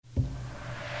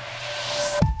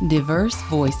Diverse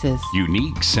voices.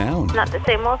 Unique sound. Not the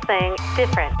same old thing.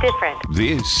 Different.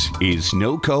 This is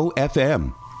NoCo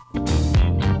FM.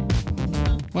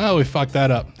 Well, we fucked that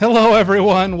up. Hello,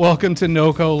 everyone. Welcome to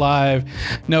NoCo Live,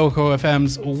 NoCo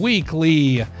FM's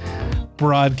weekly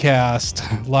broadcast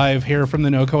live here from the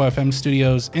NoCo FM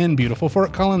studios in beautiful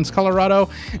Fort Collins, Colorado,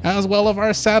 as well as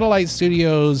our satellite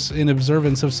studios in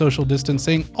observance of social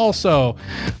distancing, also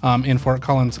in Fort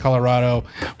Collins, Colorado.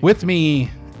 With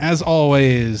me, as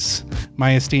always,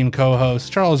 my esteemed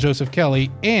co-host, Charles Joseph Kelly,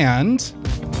 and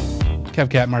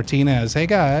Kevcat Martinez. Hey,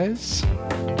 guys.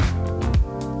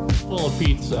 Full of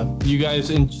pizza. You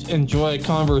guys enjoy a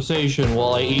conversation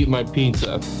while I eat my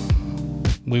pizza.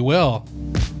 We will.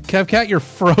 Kevcat, you're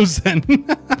frozen.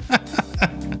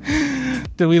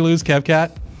 Did we lose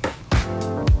Kevcat?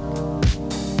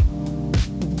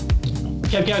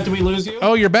 Kevcat, did we lose you?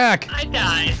 Oh, you're back. I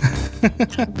died.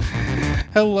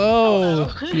 Hello,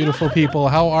 beautiful people.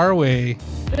 How are we?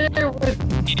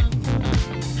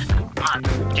 I'm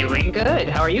doing good.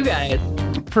 How are you guys?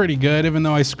 Pretty good, even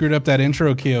though I screwed up that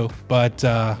intro cue, but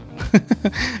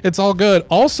it's all good.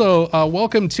 Also,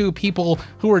 welcome to people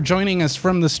who are joining us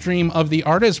from the stream of the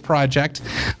Artis project,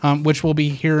 which we'll be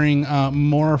hearing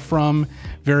more from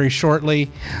very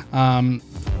shortly. In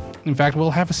fact,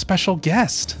 we'll have a special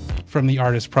guest from the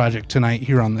Artis project tonight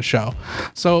here on the show.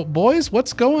 So, boys,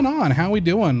 what's going on? How we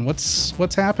doing?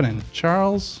 What's happening?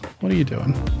 Charles, what are you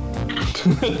doing?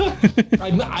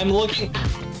 I'm looking.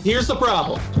 Here's the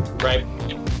problem, right?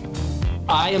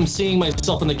 I am seeing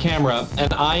myself in the camera,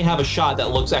 and I have a shot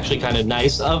that looks actually kind of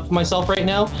nice of myself right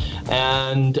now.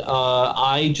 And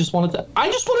I just want to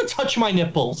touch my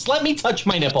nipples. Let me touch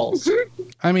my nipples.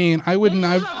 I mean, I would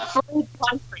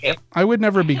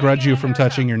never begrudge you from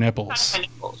touching your nipples.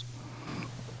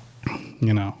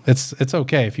 You know, it's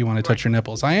okay if you want to touch your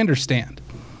nipples. I understand.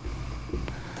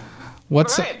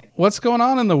 What's going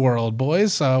on in the world,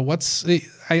 boys? I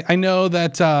know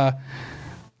that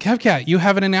Kevcat, you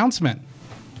have an announcement.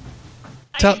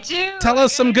 I do. Tell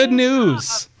us some good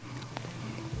news.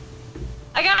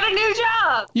 I got a new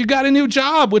job. You got a new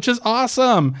job, which is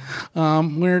awesome.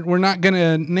 We're not going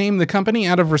to name the company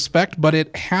out of respect, but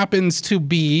it happens to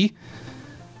be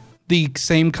the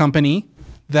same company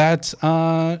that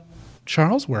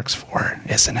Charles works for,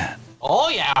 isn't it? Oh,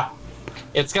 yeah.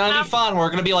 It's going to be fun. We're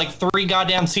going to be like 3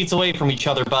 goddamn seats away from each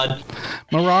other, bud.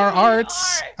 Mariah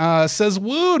Artis says,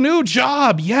 woo, new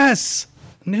job. Yes.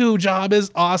 New job is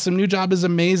awesome. New job is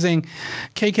amazing.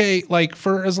 KK, like,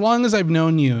 for as long as I've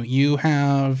known you, you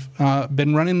have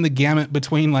been running the gamut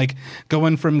between, like,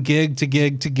 going from gig to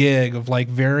gig to gig of, like,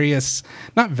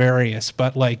 not various,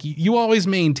 but, like, you always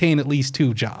maintain at least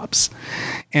 2 jobs.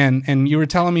 And you were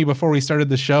telling me before we started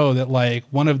the show that, like,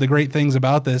 one of the great things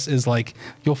about this is, like,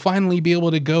 you'll finally be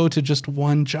able to go to just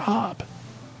 1 job.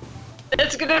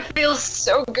 It's gonna feel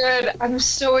so good. I'm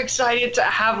so excited to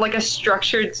have like a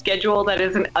structured schedule that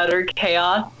isn't utter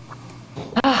chaos.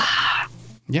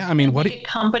 Yeah, I mean, a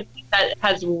company that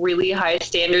has really high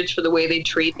standards for the way they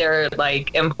treat their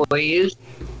like employees.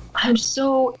 I'm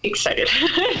so excited.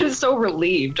 So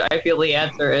relieved. I feel the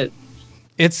answer is.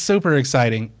 It's super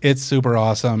exciting. It's super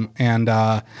awesome, and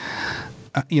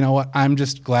you know what? I'm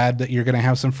just glad that you're going to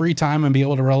have some free time and be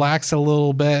able to relax a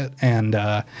little bit. And,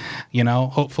 you know,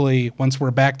 hopefully once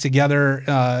we're back together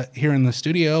here in the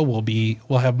studio,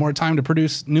 we'll have more time to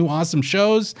produce new awesome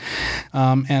shows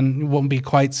and won't be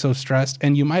quite so stressed.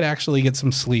 And you might actually get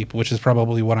some sleep, which is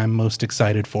probably what I'm most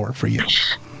excited for you.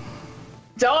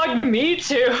 Dog, me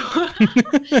too.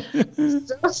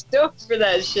 So stoked for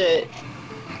that shit.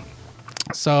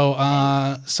 So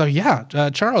yeah,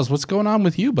 Charles, what's going on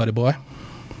with you, buddy boy?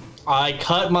 I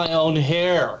cut my own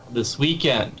hair this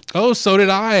weekend. Oh, so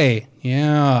did I.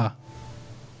 Yeah.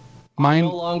 I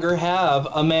no longer have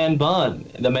a man bun.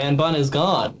 The man bun is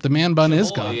gone. The man bun is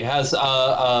gone. It has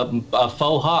a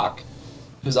faux hawk.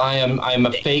 Because I'm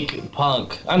a fake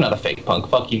punk. I'm not a fake punk.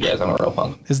 Fuck you guys. I'm a real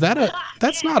punk.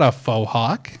 That's not a faux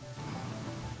hawk.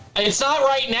 It's not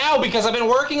right now because I've been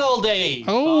working all day.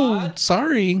 Oh,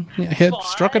 sorry.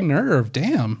 Struck a nerve.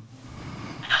 Damn.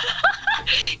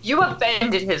 You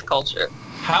offended his culture.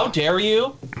 How dare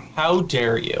you? How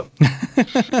dare you?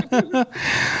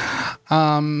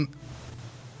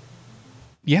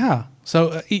 Yeah.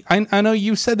 So I know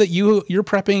you said that you're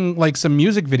prepping like some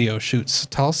music video shoots.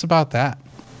 Tell us about that.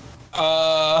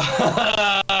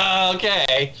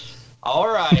 Okay. All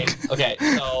right. Okay.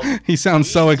 So he sounds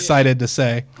so excited to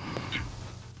say.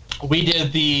 We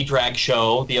did the drag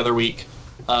show the other week,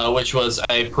 which was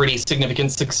a pretty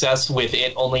significant success with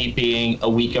it only being a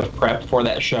week of prep for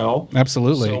that show.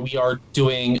 Absolutely. So we are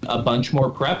doing a bunch more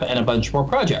prep and a bunch more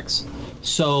projects.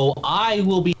 So I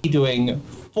will be doing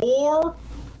 4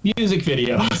 music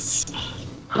videos.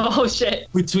 Oh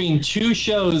shit! Between 2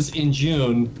 shows in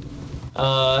June,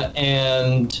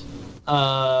 and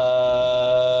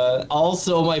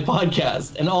also my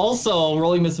podcast, and also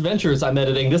Rolling Misadventures. I'm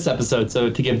editing this episode, so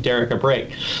to give Derek a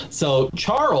break. So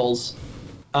Charles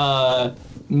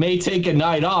may take a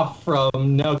night off from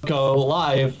NoCo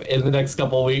Live in the next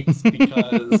couple of weeks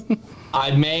because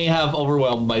I may have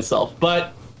overwhelmed myself.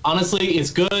 But honestly,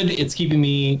 it's good. It's keeping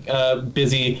me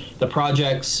busy. The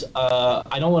projects,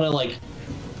 I don't want to like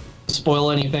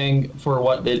spoil anything for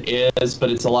what it is, but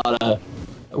it's a lot of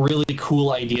really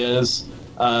cool ideas.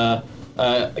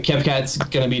 KevCat's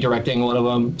going to be directing one of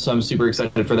them, so I'm super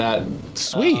excited for that.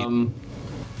 Sweet. I'm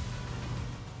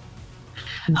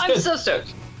so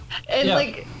stoked. And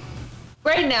like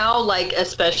right now, like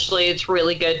especially, it's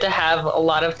really good to have a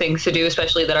lot of things to do,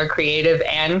 especially that are creative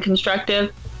and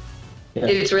constructive. Yeah.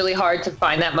 It's really hard to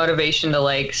find that motivation to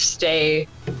like stay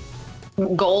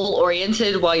goal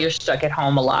oriented while you're stuck at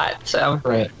home a lot. So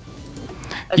right.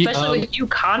 Especially with you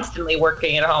constantly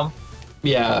working at home.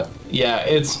 Yeah,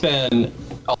 it's been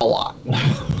a lot.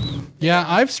 Yeah,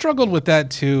 I've struggled with that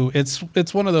too.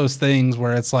 It's one of those things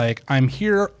where it's like I'm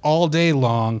here all day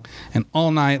long and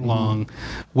all night long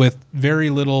with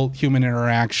very little human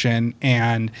interaction,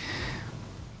 and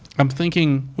I'm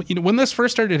thinking, you know, when this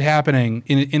first started happening,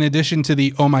 in addition to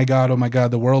the oh my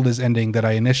god, the world is ending that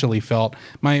I initially felt,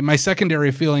 my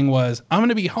secondary feeling was I'm going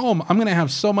to be home. I'm going to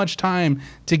have so much time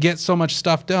to get so much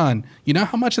stuff done. You know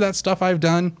how much of that stuff I've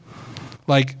done?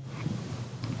 Like,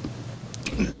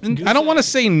 I don't want to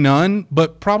say none,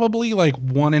 but probably like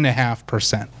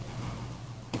 1.5%.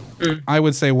 I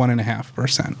would say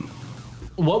 1.5%.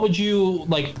 What would you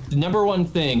like? The number one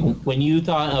thing when you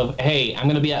thought of, hey, I'm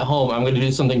going to be at home, I'm going to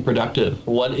do something productive.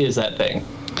 What is that thing?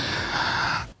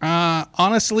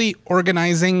 Honestly,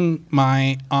 organizing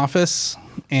my office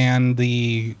and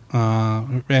the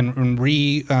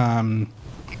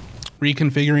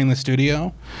reconfiguring the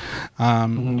studio.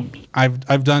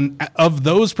 I've done of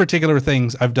those particular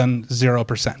things. I've done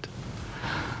 0%.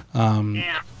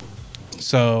 Yeah.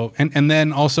 So and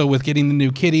then also with getting the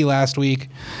new kitty last week,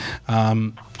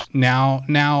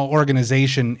 now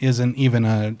organization isn't even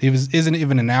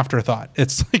an afterthought.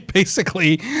 It's like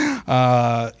basically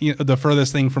the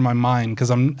furthest thing from my mind,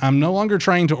 because I'm no longer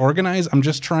trying to organize. I'm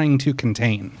just trying to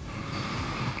contain.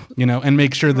 You know, and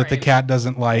make sure that the cat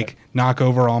doesn't like knock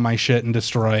over all my shit and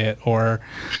destroy it, or,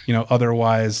 you know,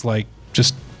 otherwise like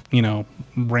just, you know,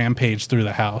 rampage through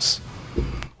the house.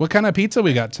 What kind of pizza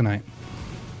we got tonight?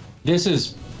 This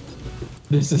is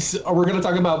we're going to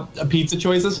talk about pizza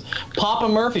choices. Papa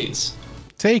Murphy's.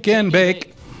 Take in,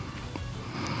 bake.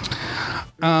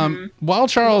 While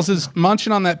Charles is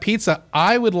munching on that pizza,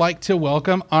 I would like to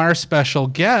welcome our special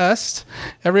guest.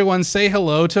 Everyone say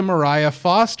hello to Mariah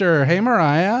Foster. Hey,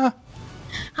 Mariah.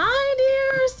 Hi,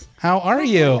 dears. How are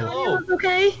you? You look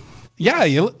okay? Yeah,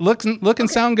 you look and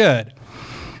sound good.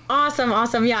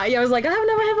 Awesome. Yeah, I was like, I haven't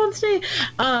had my headphones today.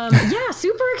 Yeah,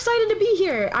 super excited to be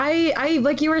here. I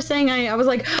like you were saying, I was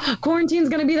like, quarantine's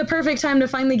going to be the perfect time to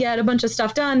finally get a bunch of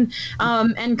stuff done.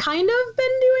 And kind of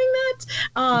been doing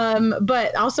that.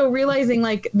 But also realizing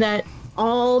like that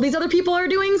all these other people are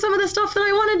doing some of the stuff that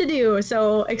I wanted to do.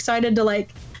 So excited to like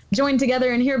join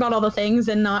together and hear about all the things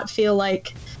and not feel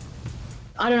like,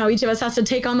 I don't know, each of us has to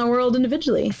take on the world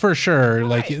individually. For sure.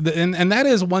 Like, and that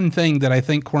is one thing that I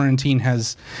think quarantine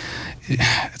has,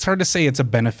 it's hard to say it's a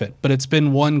benefit, but it's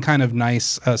been one kind of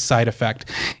nice side effect,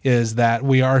 is that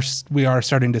we are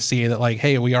starting to see that like,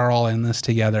 hey, we are all in this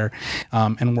together,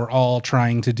 and we're all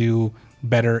trying to do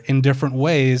better in different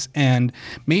ways. And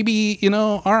maybe, you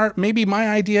know, maybe my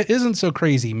idea isn't so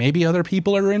crazy. Maybe other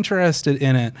people are interested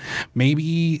in it.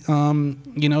 Maybe,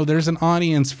 you know, there's an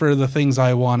audience for the things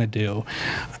I want to do.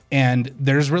 And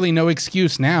there's really no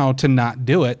excuse now to not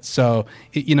do it. So,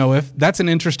 you know, if that's an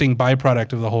interesting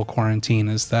byproduct of the whole quarantine,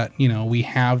 is that, you know, we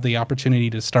have the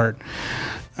opportunity to start,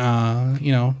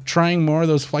 you know, trying more of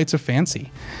those flights of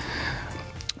fancy.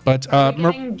 But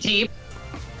getting deep.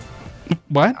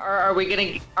 What? Are we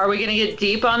gonna get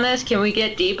deep on this? Can we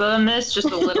get deep on this? Just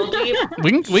a little deep?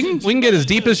 we can get as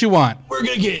deep as you want. We're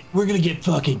gonna get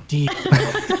fucking deep.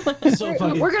 So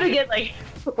fucking we're gonna get like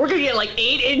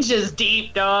 8 inches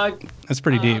deep, dog. That's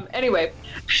pretty deep. Anyway.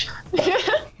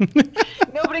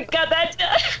 Nobody got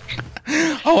that.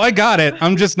 Oh, I got it.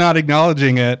 I'm just not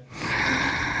acknowledging it.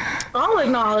 I'll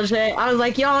acknowledge it. I was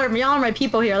like, y'all are my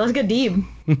people here. Let's get deep.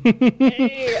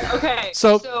 Hey, okay.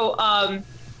 So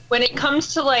when it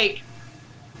comes to like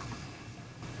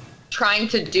trying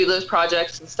to do those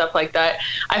projects and stuff like that,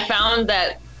 I found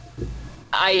that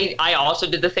I also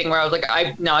did the thing where I was like,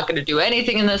 I'm not going to do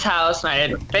anything in this house, and I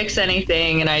didn't fix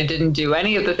anything, and I didn't do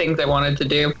any of the things I wanted to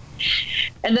do.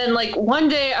 And then like one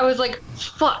day I was like,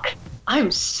 fuck,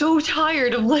 I'm so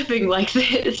tired of living like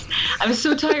this. I'm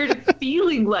so tired of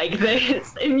feeling like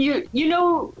this. And you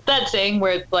know that saying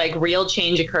where it's like real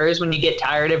change occurs when you get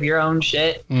tired of your own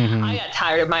shit? Mm-hmm. I got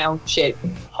tired of my own shit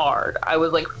hard. I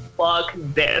was like, fuck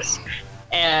this.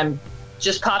 And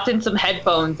just popped in some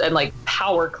headphones and like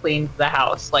power cleaned the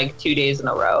house like 2 days in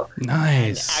a row.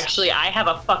 Nice. And actually, I have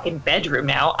a fucking bedroom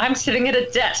now. I'm sitting at a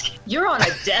desk. You're on a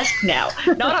desk now,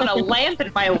 not on a lamp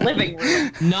in my living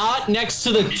room. Not next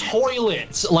to the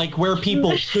toilets, like where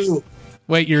people poop.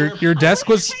 Wait, your desk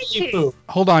was...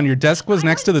 Hold on, your desk was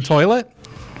next to the toilet?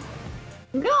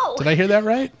 No. Did I hear that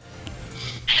right?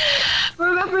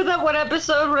 Remember that one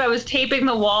episode when I was taping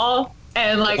the wall?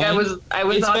 And like I was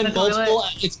on the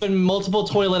toilet. It's been multiple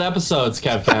toilet episodes,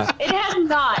 Kevka. It has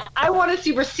not. I want to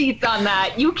see receipts on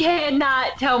that. You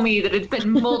cannot tell me that it's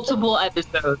been multiple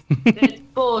episodes. It's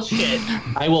bullshit.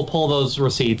 I will pull those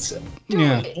receipts.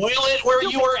 Yeah. Toilet where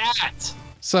you were at.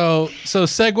 So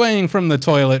segueing from the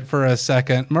toilet for a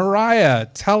second, Mariah,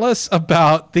 tell us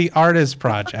about the Artis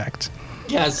project.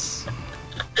 Yes.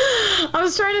 I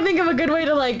was trying to think of a good way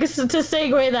to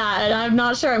segue that, and I'm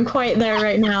not sure I'm quite there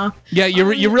right now. Yeah,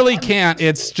 you really can't.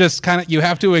 It's just kind of, you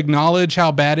have to acknowledge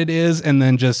how bad it is and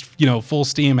then just, full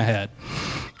steam ahead.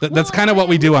 That's kind of what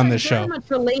we do on this show. I very much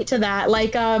relate to that.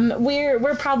 Like,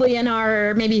 we're probably in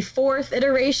our maybe fourth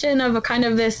iteration of a kind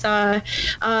of this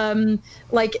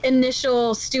like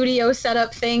initial studio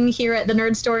setup thing here at the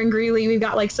Nerd Store in Greeley. We've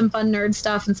got like some fun nerd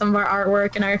stuff and some of our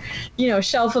artwork and our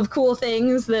shelf of cool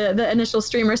things. The initial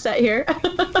streamer set here.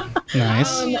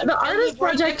 Nice. The Artis project.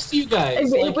 Right next to you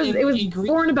guys. It was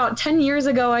born about 10 years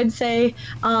ago, I'd say.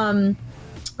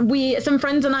 Some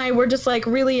friends and I were just like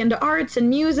really into arts and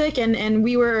music, and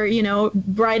we were,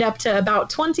 right up to about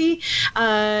 20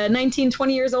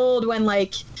 years old when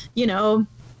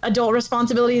adult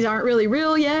responsibilities aren't really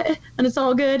real yet, and it's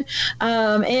all good.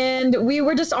 And we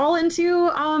were just all into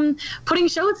putting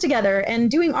shows together and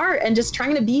doing art and just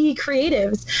trying to be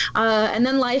creatives. And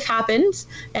then life happened,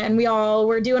 and we all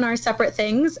were doing our separate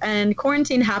things, and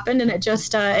quarantine happened, and it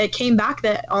just it came back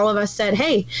that all of us said,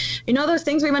 hey, those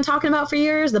things we've been talking about for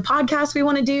years, the podcasts we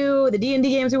want to do, the D&D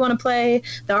games we want to play,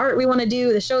 the art we want to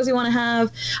do, the shows we want to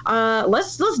have,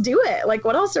 let's do it. Like,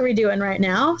 what else are we doing right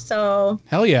now? So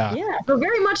hell yeah. Yeah, so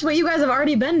very much what you guys have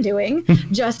already been doing,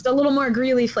 just a little more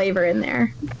Greeley flavor in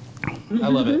there. I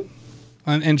love it.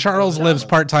 And Charles lives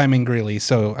part-time in Greeley,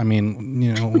 so I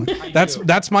mean,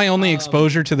 that's my only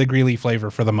exposure to the Greeley flavor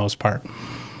for the most part.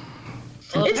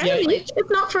 It's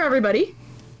not for everybody.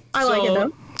 I like it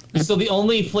though. So the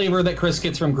only flavor that Chris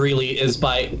gets from Greeley is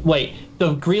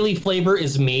the Greeley flavor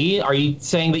is me. Are you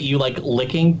saying that you like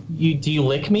licking? Do you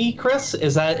lick me, Chris?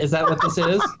 Is that what this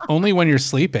is? Only when you're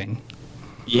sleeping.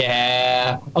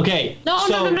 Yeah. Okay.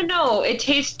 No. It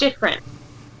tastes different.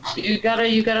 You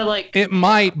gotta like. It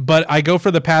might, but I go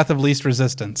for the path of least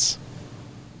resistance.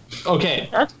 Okay.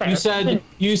 That's fair.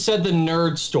 You said the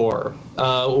Nerd Store.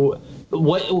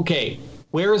 What? Okay.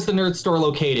 Where is the Nerd Store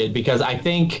located? Because I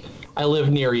think I live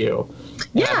near you.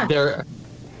 Yeah.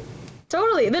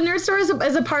 Totally. The Nerd Store is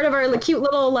a part of our cute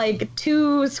little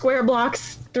 3 square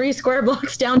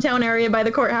blocks downtown area by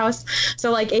the courthouse.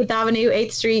 So 8th Avenue,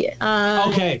 8th Street.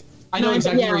 Okay. I know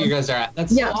exactly where you guys are at.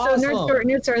 That's awesome. So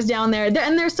Nerd Store is down there,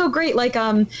 and they're so great. Like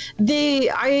I've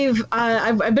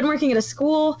been working at a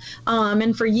school,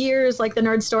 and for years, the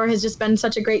Nerd Store has just been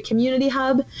such a great community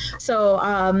hub. So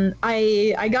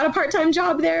I got a part-time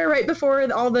job there right before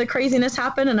all the craziness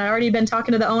happened, and I already been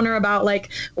talking to the owner about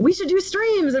we should do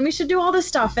streams and we should do all this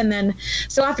stuff. And then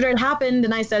so after it happened,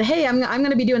 and I said, hey, I'm going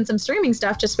to be doing some streaming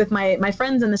stuff just with my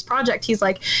friends in this project. He's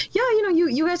like, yeah,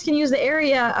 you guys can use the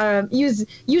area, use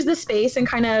this space and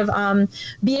kind of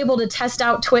be able to test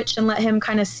out Twitch and let him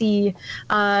kind of see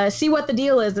what the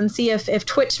deal is and see if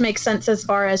Twitch makes sense as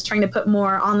far as trying to put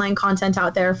more online content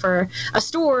out there for a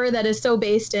store that is so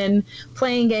based in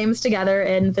playing games together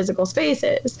in physical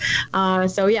spaces.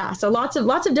 So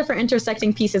lots of different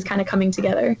intersecting pieces kind of coming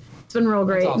together. It's been real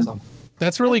great. That's awesome.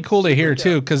 That's really cool to hear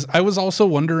too, because I was also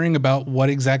wondering about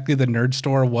what exactly the Nerd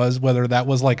Store was, whether that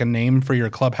was a name for your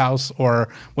clubhouse or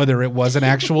whether it was an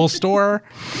actual store.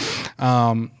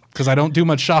 Because I don't do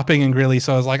much shopping in Greeley,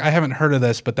 so I was like, I haven't heard of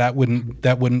this, but that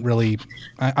wouldn't really,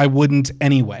 I wouldn't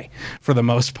anyway, for the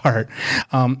most part.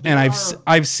 And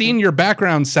I've seen your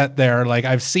background set there,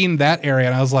 I've seen that area,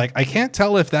 and I was like, I can't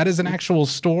tell if that is an actual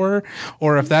store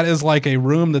or if that is a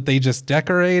room that they just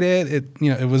decorated.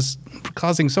 It was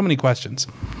causing so many questions.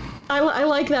 I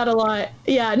like that a lot.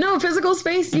 Yeah, no, physical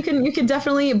space. You can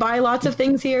definitely buy lots of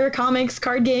things here: comics,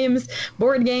 card games,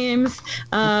 board games,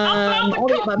 all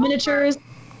the above, miniatures.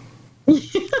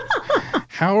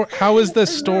 How is the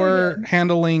store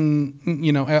handling,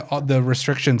 the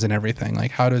restrictions and everything?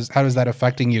 Like, how does that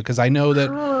affecting you? Because I know that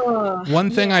one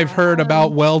thing I've heard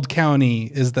about Weld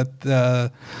County is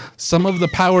that some of the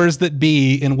powers that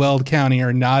be in Weld County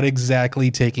are not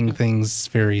exactly taking things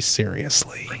very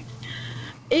seriously.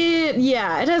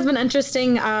 It has been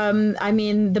interesting. I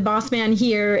mean, the boss man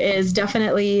here is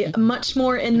definitely much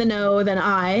more in the know than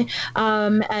I,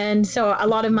 and so a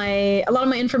lot of my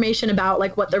information about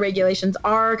like what the regulations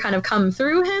are kind of come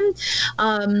through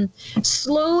him.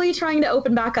 Slowly trying to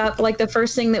open back up. Like the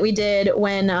first thing that we did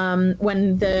when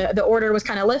the order was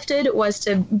kind of lifted was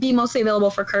to be mostly available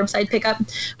for curbside pickup.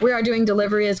 We are doing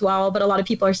delivery as well, but a lot of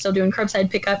people are still doing curbside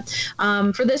pickup.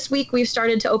 For this week, we've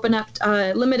started to open up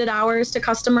limited hours to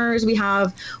customers. We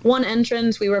have one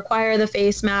entrance. We require the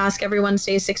face mask. Everyone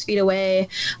stays 6 feet away.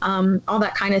 All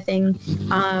that kind of thing.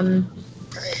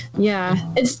 Yeah,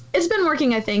 it's been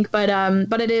working, I think, but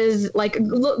it is like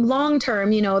long term.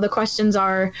 The questions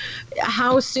are,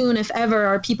 how soon, if ever,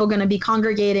 are people going to be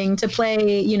congregating to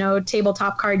play,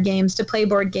 tabletop card games, to play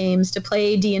board games, to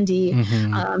play D&D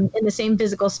in the same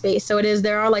physical space? So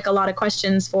there are like a lot of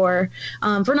questions for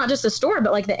not just the store,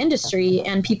 but like the industry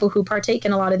and people who partake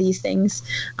in a lot of these things,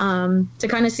 to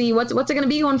kind of see what's it going to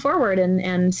be going forward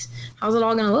and how's it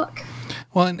all going to look.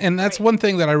 Well, and that's one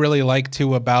thing that I really like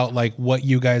too about like what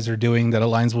you guys are doing that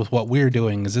aligns with what we're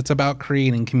doing is it's about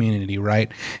creating community,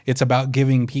 right? It's about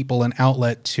giving people an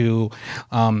outlet to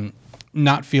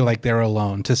not feel like they're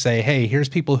alone, to say, hey, here's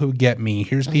people who get me.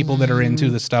 Here's people that are into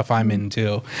the stuff I'm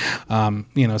into.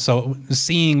 So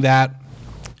seeing that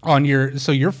on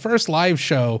your first live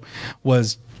show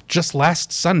was just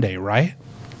last Sunday, right?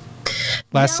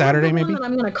 Last Saturday, maybe?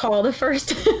 I'm going to call the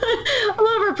first. A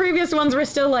lot of our previous ones were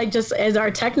still like, just, is our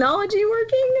technology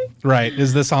working? Right.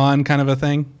 Is this on kind of a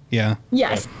thing? Yeah.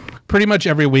 Yes. Pretty much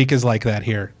every week is like that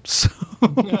here. So.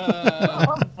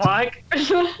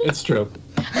 It's true.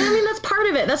 And I mean, that's part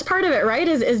of it. That's part of it, right?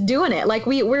 Is doing it. Like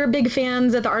we're big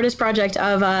fans at the Artis Project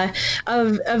of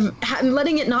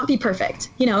letting it not be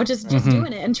perfect. Just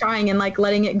doing it and trying and like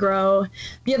letting it grow.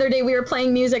 The other day we were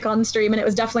playing music on stream, and it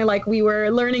was definitely like we were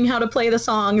learning how to play the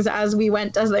songs as we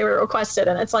went, as they were requested,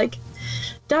 and it's like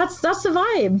that's the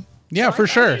vibe. Yeah, for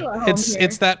sure.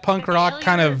 It's that punk rock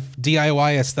kind of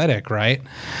DIY aesthetic, right?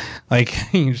 Like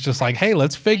it's just like, hey,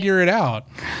 let's figure it out.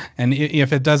 And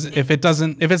if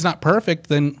it's not perfect,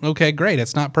 then okay, great.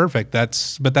 It's not perfect.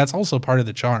 But that's also part of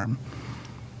the charm.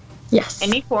 Yes.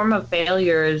 Any form of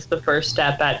failure is the first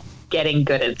step at getting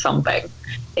good at something.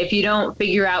 If you don't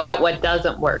figure out what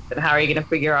doesn't work, then how are you going to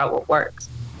figure out what works?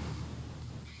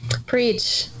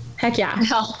 Preach. Heck yeah.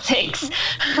 Oh, thanks.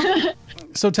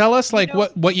 So tell us like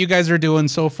what you guys are doing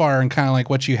so far and kind of like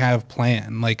what you have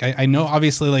planned. Like I know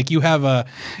obviously like you have and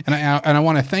I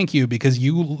want to thank you because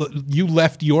you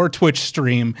left your Twitch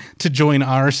stream to join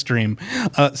our stream.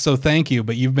 So thank you,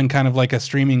 but you've been kind of like a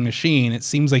streaming machine. It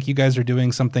seems like you guys are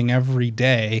doing something every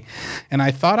day. And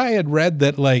I thought I had read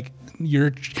that like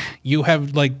you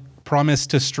have like promised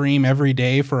to stream every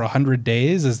day for 100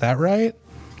 days. Is that right?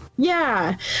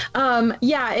 Yeah.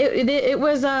 It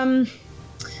was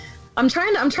I'm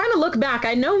trying to look back.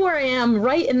 I know where I am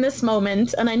right in this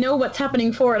moment, and I know what's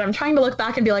happening forward. I'm trying to look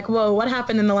back and be like, whoa, what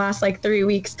happened in the last like 3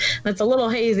 weeks? And it's a little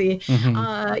hazy.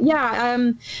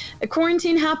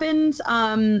 Quarantine happened.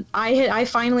 I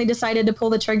finally decided to pull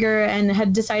the trigger and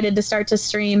had decided to start to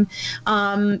stream.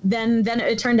 Then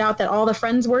it turned out that all the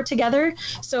friends were together.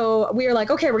 So we were like,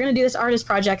 okay, we're going to do this Artis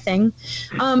Project thing.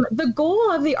 The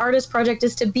goal of the Artis Project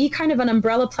is to be kind of an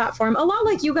umbrella platform, a lot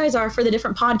like you guys are for the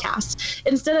different podcasts.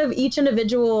 Instead of each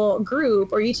individual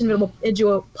group or each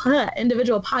individual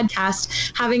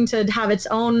podcast having to have its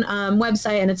own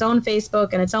website and its own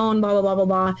Facebook and its own blah blah blah blah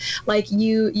blah, like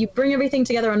you bring everything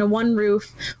together under one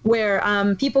roof where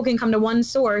people can come to one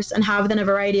source and have then a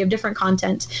variety of different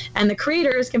content, and the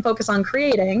creators can focus on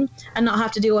creating and not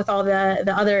have to deal with all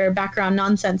the other background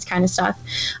nonsense kind of stuff.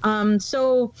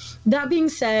 So that being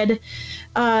said,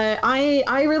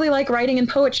 I really like writing and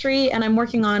poetry, and I'm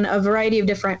working on a variety of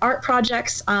different art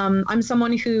projects. I'm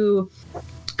someone who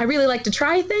I really like to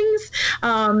try things,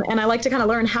 and I like to kind of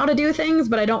learn how to do things,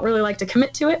 but I don't really like to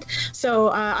commit to it. So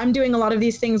I'm doing a lot of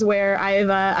these things where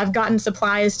I've gotten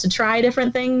supplies to try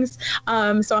different things.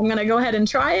 So I'm gonna go ahead and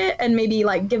try it and maybe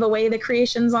like give away the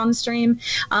creations on stream,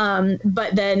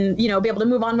 but then be able to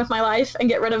move on with my life and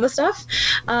get rid of the stuff.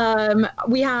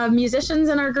 We have musicians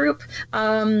in our group.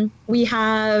 We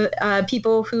have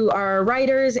people who are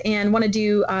writers and want to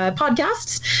do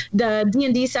podcasts, the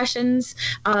D&D sessions.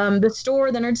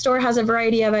 The Nerd Store has a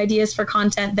variety of ideas for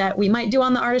content that we might do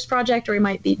on the Artis project, or we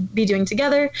might be doing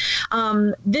together.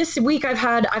 This week I've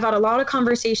had a lot of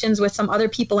conversations with some other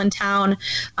people in town,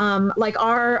 like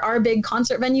our big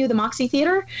concert venue, the Moxie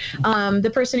Theater.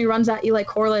 The person who runs that, Eli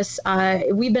Corliss,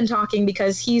 we've been talking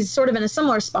because he's sort of in a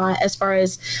similar spot as far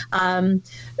as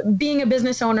being a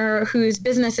business owner whose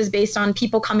business is based on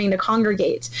people coming to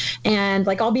congregate, and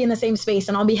like I'll be in the same space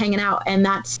and I'll be hanging out, and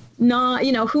that's not,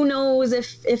 who knows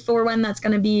if or when that's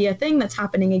going to be a thing that's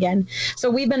happening again. So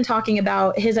we've been talking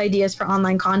about his ideas for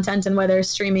online content and whether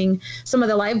streaming some of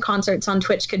the live concerts on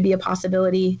Twitch could be a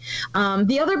possibility.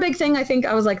 The other big thing, I think,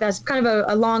 I was like, that's kind of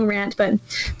a long rant, but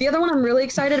the other one I'm really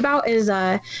excited about is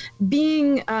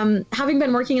having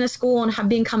been working in a school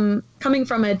and coming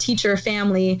from a teacher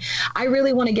family, I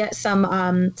really want to get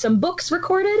some books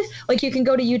recorded. Like you can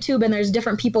go to YouTube and there's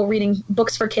different people reading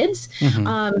books for kids.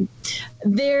 Mm-hmm.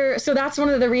 So that's one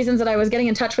of the reasons that I was getting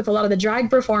in touch with a lot of the drag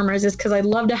performers, is because I'd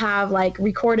love to have like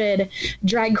recorded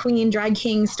drag queen, drag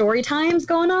king story times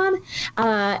going on.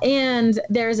 And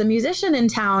there's a musician in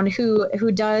town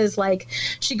who does, like,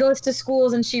 she goes to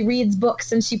schools and she reads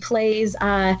books and she plays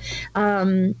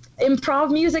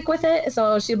improv music with it.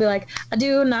 So she'll be like, I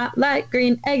do not like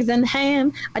green eggs and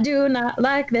ham. I do not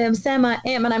like them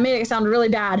Sam-I-am. And I made it sound really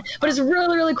bad, but it's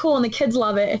really, really cool and the kids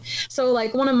love it. So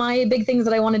like one of my big things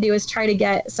that I want to do is try to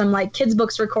get some like kids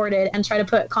books recorded and try to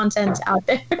put content out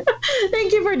there.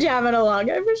 Thank you for jamming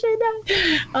along. I appreciate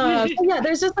that. So yeah,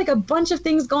 there's just like a bunch of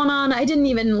things going on. I didn't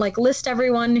even like list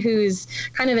everyone who's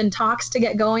kind of in talks to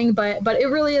get going, but it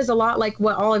really is a lot like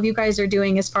what all of you guys are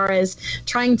doing as far as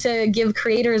trying to give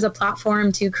creators a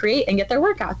platform to create and get their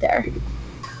work out there.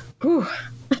 Whew.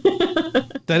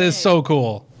 That is so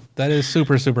cool. That is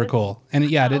super, super cool.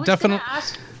 And yeah, it definitely...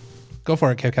 Go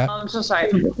for it, Kit Kat. I'm so sorry.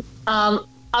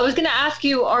 I was going to ask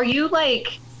you, are you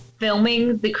like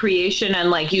filming the creation and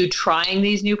like you trying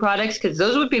these new products? Because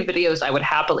those would be videos I would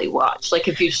happily watch. Like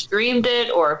if you streamed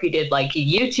it or if you did like a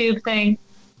YouTube thing,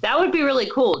 that would be really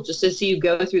cool just to see you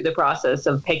go through the process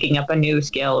of picking up a new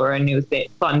skill or a new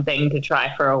fun thing to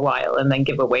try for a while and then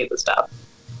give away the stuff.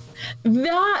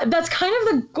 That's kind of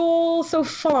the goal so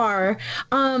far.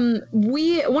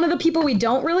 One of the people we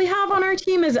don't really have on our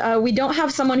team is we don't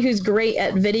have someone who's great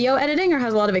at video editing or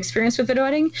has a lot of experience with video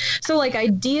editing. So like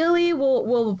ideally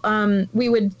we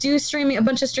would do a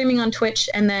bunch of streaming on Twitch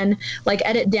and then like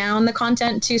edit down the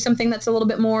content to something that's a little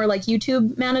bit more like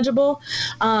YouTube manageable.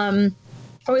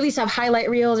 Or at least have highlight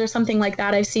reels or something like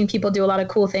that. I've seen people do a lot of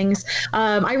cool things.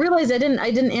 I realized I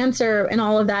didn't answer in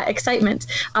all of that excitement.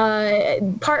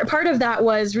 Part of that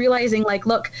was realizing like,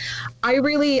 look, I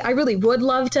really would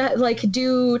love to like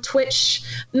do Twitch,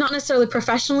 not necessarily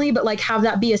professionally, but like have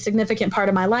that be a significant part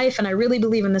of my life. And I really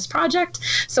believe in this project.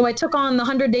 So I took on the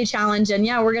 100-day challenge, and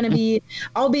yeah,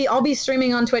 I'll be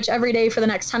streaming on Twitch every day for the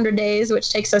next 100 days, which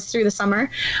takes us through the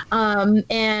summer.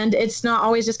 And it's not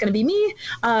always just going to be me.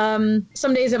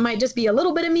 Some days it might just be a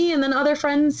little bit of me and then other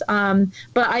friends.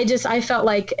 But I felt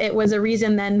like it was a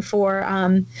reason then for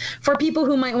people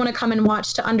who might want to come and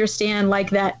watch to understand like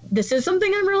that this is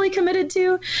something I'm really committed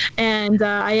to. And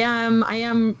I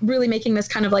am really making this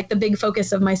kind of like the big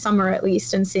focus of my summer, at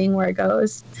least, and seeing where it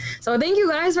goes. So thank you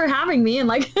guys for having me, and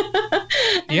like, and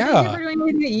thank you for doing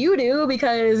everything that you do,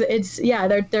 because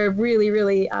they're really,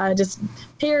 really just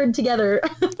paired together.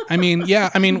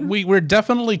 We're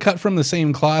definitely cut from the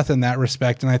same cloth in that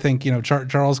respect. And I think,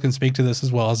 Charles can speak to this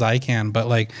as well as I can, but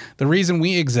like the reason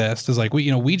we exist is like,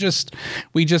 we just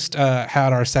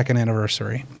had our second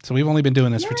anniversary. So we've only been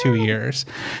doing this for 2 years.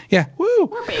 Yeah. Woo.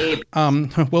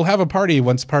 We'll have a party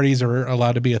once parties are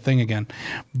allowed to be a thing again.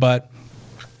 But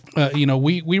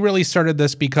we really started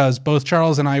this because both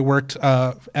Charles and I worked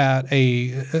at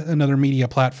another media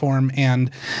platform, and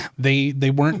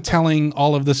they weren't telling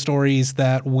all of the stories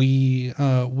that we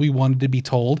wanted to be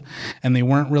told, and they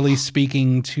weren't really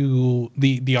speaking to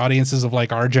the audiences of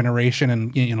like our generation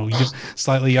and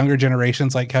slightly younger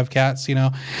generations like Kev Cats,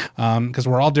 because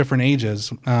we're all different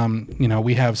ages.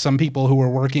 We have some people who are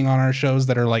working on our shows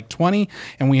that are like 20,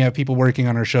 and we have people working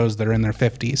on our shows that are in their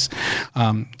 50s,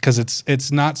 because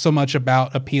it's not so much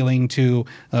about appealing to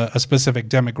a specific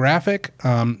demographic,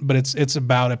 but it's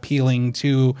about appealing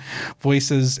to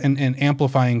voices and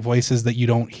amplifying voices that you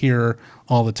don't hear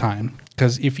all the time.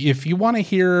 Because if you want to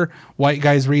hear white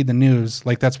guys read the news,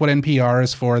 like that's what NPR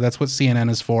is for, that's what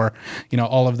CNN is for,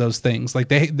 all of those things. Like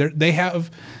they have,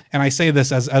 and I say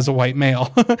this as a white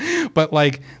male, but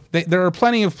like there are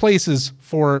plenty of places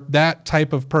for that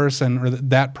type of person or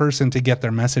that person to get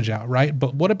their message out, right?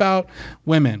 But what about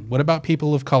women? What about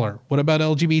people of color? What about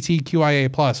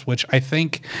LGBTQIA+, which I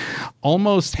think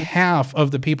almost half of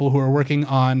the people who are working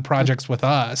on projects with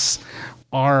us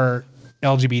are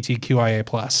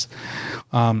LGBTQIA+.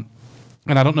 And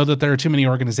I don't know that there are too many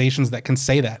organizations that can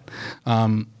say that.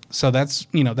 So that's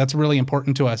really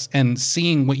important to us. And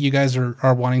seeing what you guys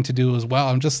are wanting to do as well,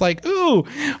 I'm just like, ooh,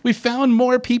 we found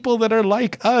more people that are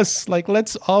like us. Like,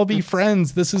 let's all be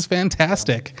friends. This is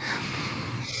fantastic.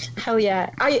 Hell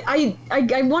yeah. I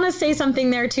want to say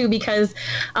something there too, because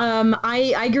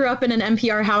I grew up in an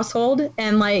NPR household,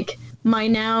 and like my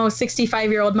now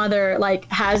 65-year-old mother like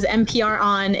has NPR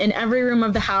on in every room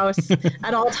of the house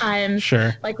at all times.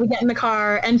 Sure. Like we get in the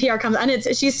car, NPR comes, and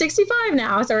she's 65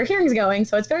 now, so her hearing's going,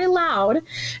 so it's very loud.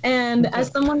 And as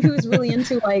someone who's really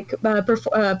into like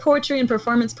poetry and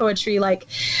performance poetry, like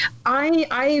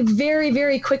I very,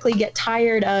 very quickly get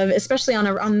tired of, especially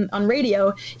on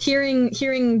radio, hearing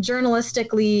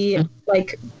journalistically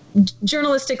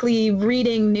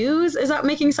reading news. Is that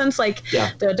making sense? Like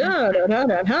the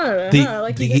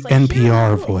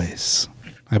NPR voice,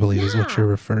 I believe, is what you're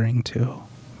referring to.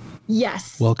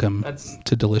 Yes. Welcome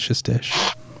to Delicious Dish.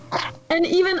 And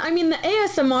even, I mean, the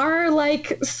ASMR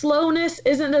like slowness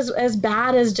isn't as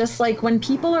bad as just like when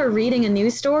people are reading a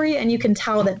news story and you can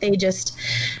tell that they just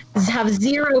have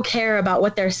zero care about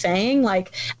what they're saying.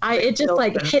 Like it just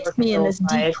like hits me in this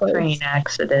deep place. Train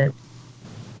accident.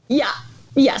 Yeah.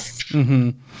 Yes.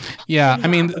 Mm-hmm. Yeah. I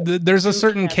mean, there's a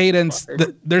certain cadence.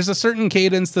 There's a certain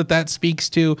cadence that speaks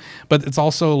to, but it's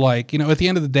also like, at the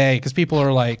end of the day, because people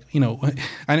are like,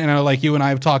 I know, like you and I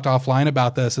have talked offline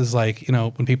about this, is like,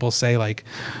 when people say like,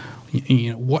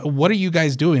 what are you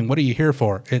guys doing? What are you here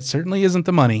for? It certainly isn't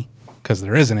the money, because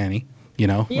there isn't any.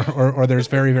 Or there's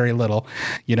very, very little.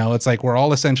 It's like we're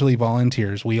all essentially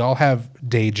volunteers. We all have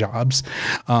day jobs.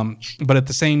 But at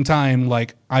the same time,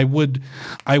 like I would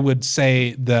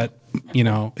say that,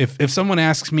 if someone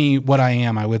asks me what I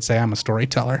am, I would say I'm a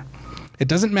storyteller. It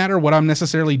doesn't matter what I'm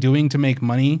necessarily doing to make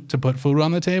money to put food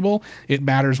on the table. It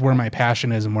matters where my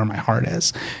passion is and where my heart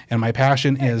is. And my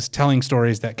passion is telling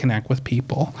stories that connect with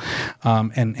people,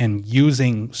 and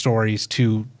using stories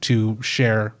to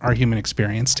share our human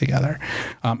experience together.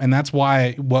 And that's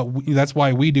why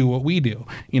we do what we do.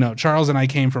 Charles and I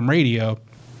came from radio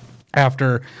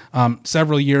after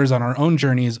several years on our own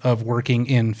journeys of working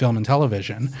in film and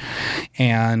television.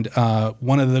 And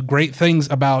one of the great things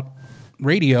about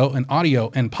radio and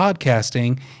audio and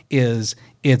podcasting is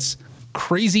it's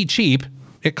crazy cheap.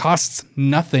 It costs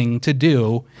nothing to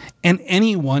do, and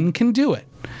anyone can do it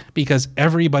because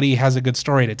everybody has a good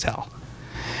story to tell.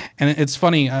 And it's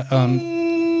funny.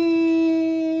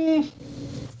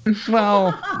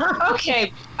 Well,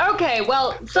 okay.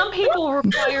 Well, some people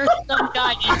require some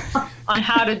guidance on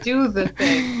how to do the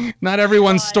thing. Not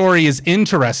everyone's story is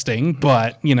interesting,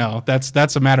 but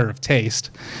that's a matter of taste.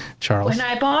 Charles. When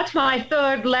I bought my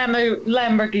third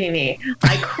Lamborghini,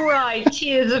 I cried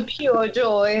tears of pure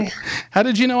joy. How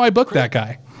did you know I booked that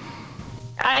guy?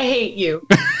 I hate you.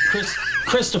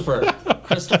 Christopher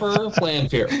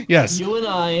Lanfear. Yes. You and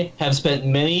I have spent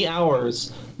many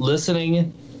hours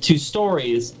listening to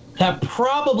stories that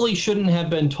probably shouldn't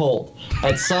have been told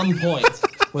at some point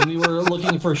when we were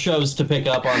looking for shows to pick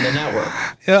up on the network.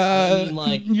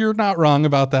 You're not wrong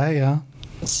about that, yeah.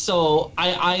 So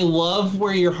I love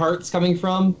where your heart's coming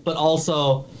from, but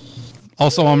also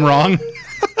I'm wrong.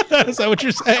 Is that what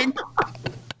you're saying?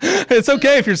 It's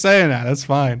okay if you're saying that. That's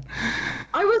fine.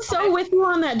 I was so with you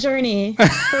on that journey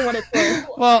for what it's worth.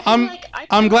 Well,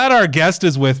 I'm glad our guest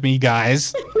is with me,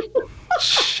 guys.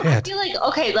 Shit. I feel like,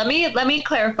 okay, let me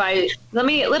clarify. Let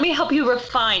me help you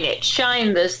refine it.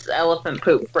 Shine this elephant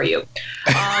poop for you.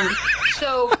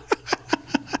 So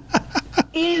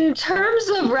in terms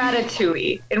of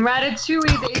Ratatouille, they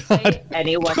say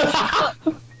anyone can cook.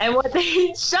 And what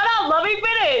they shut up, let me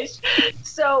finish.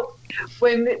 So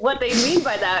what they mean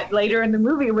by that later in the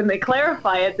movie, when they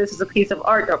clarify it, this is a piece of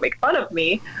art, don't make fun of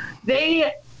me.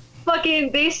 They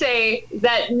say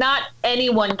that not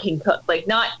anyone can cook. Like,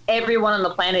 not everyone on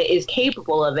the planet is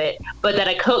capable of it, but that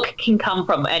a cook can come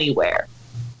from anywhere.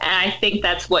 And I think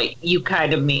that's what you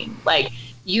kind of mean. Like,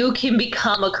 you can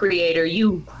become a creator.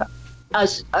 You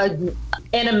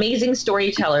an amazing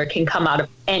storyteller can come out of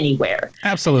anywhere.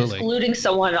 Absolutely. Excluding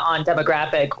someone on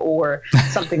demographic or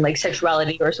something like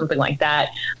sexuality or something like that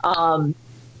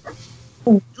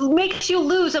makes you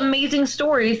lose amazing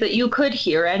stories that you could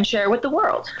hear and share with the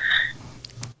world.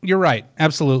 You're right.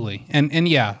 Absolutely. And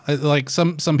yeah, like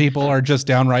some people are just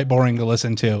downright boring to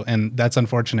listen to, and that's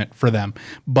unfortunate for them.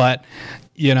 But,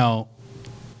 you know,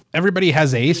 everybody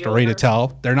has a story to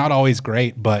tell. They're not always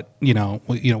great, but we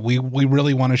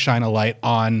really want to shine a light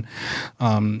on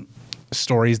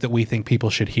stories that we think people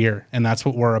should hear. And that's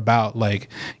what we're about. Like,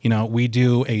 we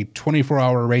do a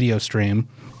 24-hour radio stream,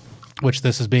 which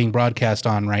this is being broadcast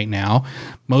on right now.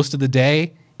 Most of the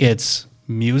day, it's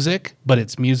music, but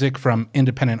it's music from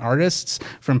independent artists,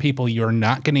 from people you're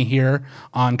not going to hear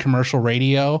on commercial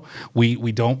radio.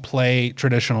 We don't play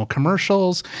traditional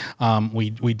commercials.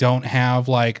 We don't have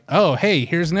like, oh, hey,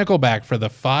 here's Nickelback for the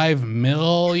 5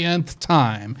 millionth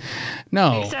time.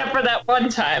 No. Except for that one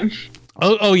time.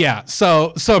 Oh yeah.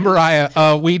 So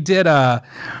Mariah, we did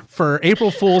for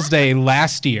April Fool's Day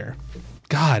last year.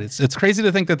 God, it's crazy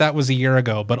to think that was a year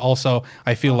ago, but also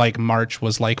I feel like March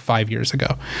was like 5 years ago.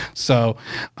 So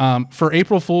for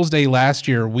April Fool's Day last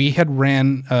year, we had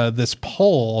ran this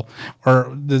poll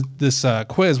or this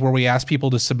quiz where we asked people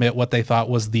to submit what they thought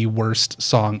was the worst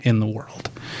song in the world.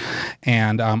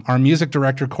 And our music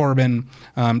director, Corbin,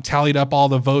 tallied up all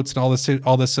the votes and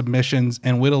all the submissions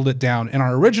and whittled it down. And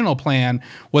our original plan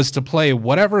was to play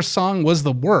whatever song was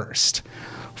the worst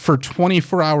for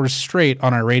 24 hours straight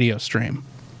on our radio stream.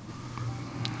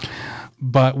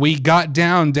 But we got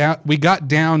down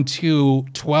to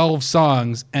 12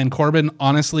 songs, and Corbin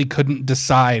honestly couldn't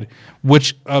decide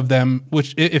which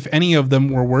if any of them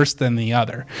were worse than the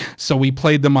other. So we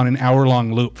played them on an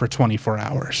hour-long loop for 24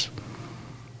 hours.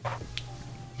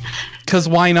 'Cause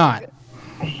why not?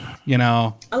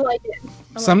 I like it.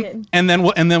 And then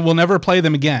we'll never play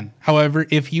them again. However,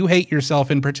 if you hate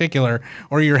yourself in particular,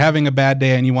 or you're having a bad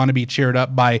day and you want to be cheered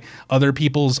up by other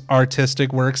people's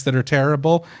artistic works that are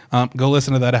terrible, go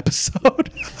listen to that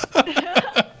episode.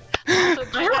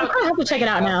 I have to check it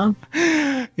out now.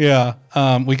 Yeah.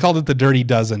 We called it the Dirty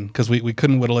Dozen because we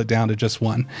couldn't whittle it down to just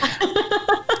one.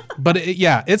 But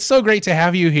it's so great to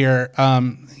have you here.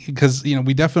 Because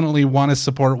we definitely want to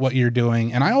support what you're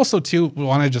doing, and I also too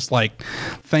want to just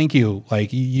thank you.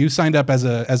 Like, you signed up as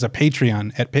a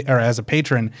Patreon as a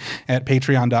patron at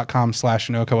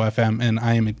patreon.com/NoCoFM, and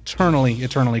I am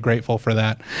eternally grateful for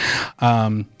that.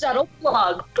 Subtle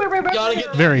plug.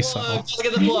 Very subtle. Gotta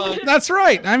get the plug. That's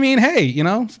right. I mean, hey,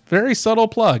 very subtle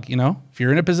plug. If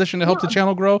you're in a position to help the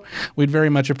channel grow, we'd very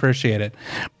much appreciate it.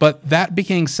 But that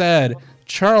being said,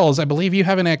 Charles, I believe you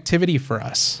have an activity for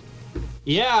us.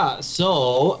 Yeah,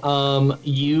 so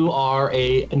you are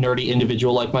a nerdy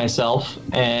individual like myself,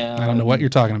 and I don't know what you're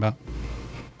talking about.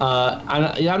 I'm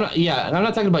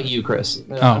not talking about you, Chris.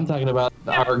 I'm talking about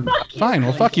our. Fine,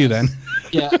 well, fuck you then.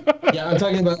 Yeah, I'm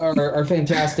talking about our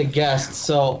fantastic guest.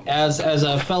 So as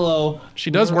a fellow, she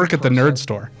does work at the nerd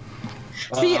store.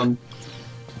 See, I'm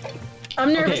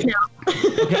nervous now.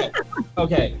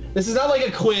 Okay. This is not like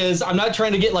a quiz. I'm not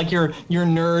trying to get your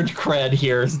nerd cred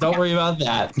here. So don't worry about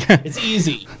that. It's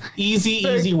easy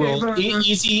rules,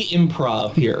 easy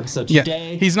improv here. So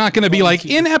today, he's not going to be like,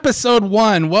 in episode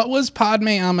 1, what was Padme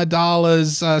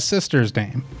Amidala's sister's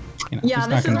name?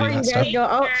 This is where you guys go.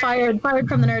 Oh, fired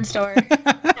from the nerd store.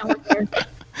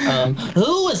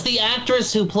 Who was the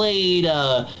actress who played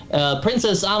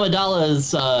Princess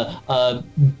Amidala's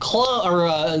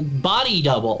body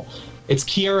double? It's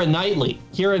Keira Knightley.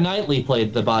 Keira Knightley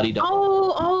played the body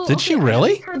double. Oh. Did she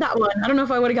really? I heard that one. I don't know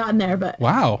if I would have gotten there, but.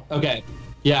 Wow. Okay.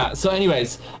 Yeah. So,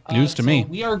 anyways, news to me.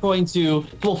 We are going to.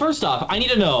 Well, first off, I need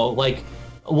to know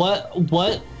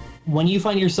what when you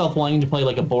find yourself wanting to play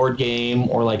a board game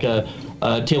or a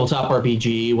tabletop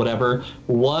RPG, whatever.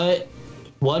 What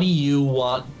do you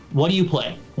want? What do you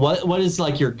play? What is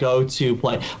your go-to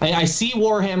play? I see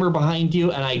Warhammer behind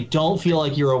you, and I don't feel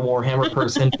like you're a Warhammer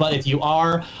person, but if you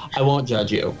are, I won't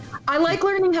judge you. I like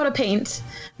learning how to paint.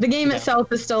 The game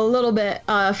itself is still a little bit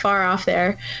far off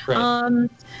there. Right.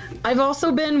 I've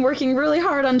also been working really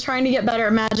hard on trying to get better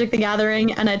at Magic the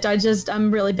Gathering, and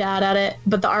I'm really bad at it,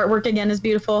 but the artwork again is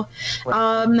beautiful.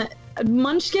 Right.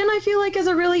 Munchkin, I feel like, is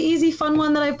a really easy, fun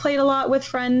one that I've played a lot with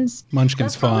friends. Munchkin's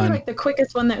That's probably fun. The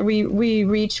quickest one that we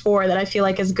reach for that I feel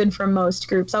like is good for most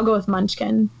groups. I'll go with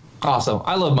Munchkin. Awesome.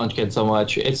 I love Munchkin so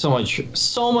much. It's so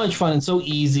much fun and so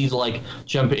easy to like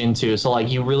jump into. So like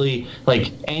you really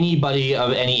like anybody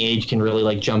of any age can really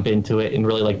like jump into it and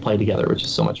really like play together, which is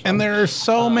so much fun. And there are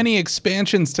so many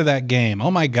expansions to that game.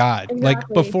 Oh my God. Exactly. Like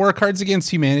before Cards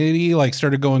Against Humanity like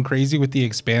started going crazy with the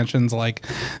expansions, like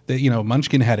that,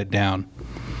 Munchkin had it down.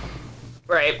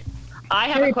 Right. I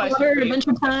have Harry a question Potter, for you.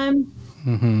 Adventure Time.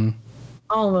 Mm-hmm.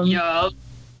 All of them. Yup.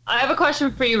 I have a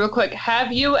question for you real quick.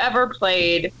 Have you ever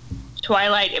played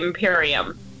Twilight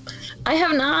Imperium? I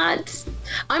have not.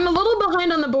 I'm a little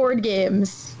behind on the board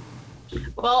games.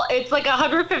 Well, it's like a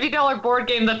 $150 board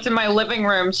game that's in my living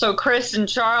room. So Chris and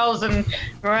Charles and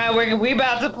Mariah, we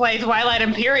about to play Twilight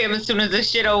Imperium as soon as this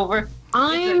shit over.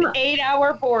 I'm It's an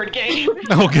 8-hour board game.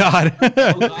 Oh God.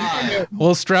 Oh, God.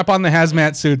 We'll strap on the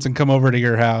hazmat suits and come over to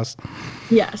your house.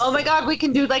 yes. Oh my God, we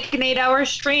can do like an 8-hour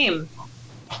stream.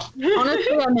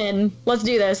 Honestly, I'm in. Let's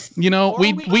do this.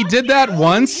 We did that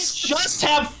once. Just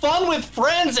have fun with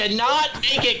friends and not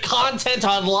make it content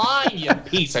online, you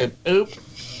piece of poop.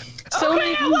 So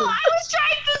Okay, many well, I was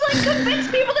trying to like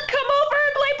convince people to come over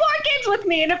and play board games with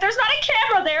me, and if there's not a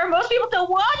camera there, most people don't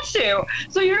want to.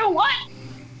 So you know what?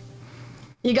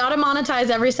 You gotta monetize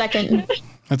every second.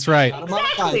 That's right.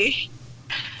 Exactly.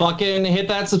 Fucking hit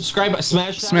that subscribe button.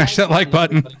 Smash that like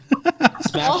button.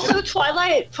 Smash Also, it.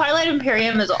 Twilight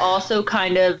Imperium is also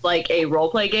kind of like a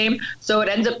roleplay game, so it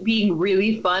ends up being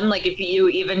really fun. Like if you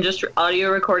even just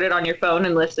audio record it on your phone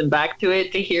and listen back to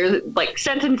it to hear like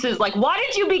sentences like "Why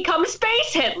did you become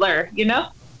Space Hitler?" You know?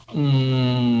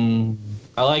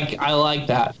 I like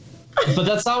that, but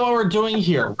that's not what we're doing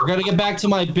here. We're gonna get back to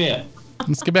my bit.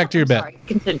 Let's get back to your bit. Sorry,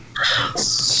 continue.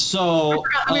 So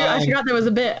I forgot there was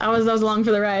a bit. I was along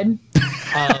for the ride.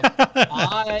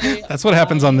 That's what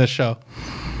happens on this show.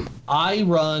 I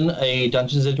run a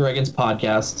Dungeons and Dragons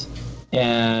podcast,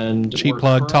 and Cheap we're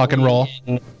plug, Talk and Roll.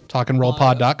 currently in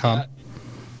Talkandrollpod.com.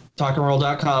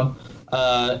 talkandroll.com,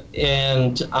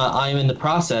 and I'm in the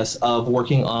process of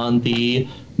working on the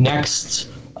next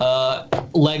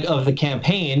leg of the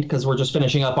campaign because we're just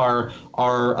finishing up our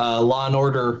Law and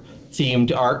Order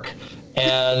themed arc,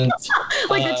 and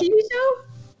Like the TV show?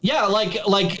 yeah,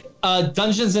 like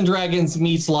Dungeons and Dragons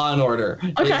meets Law and Order.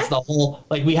 Okay. It's the whole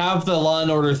like we have the Law and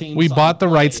Order theme. We song bought the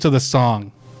rights to played. the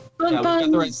song. Yeah, we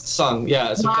got the rights to the song.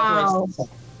 Yeah, so we got the rights to the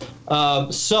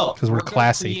song. So 'Cause we're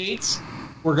classy.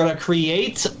 We're gonna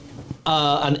create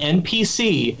an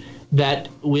NPC that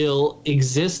will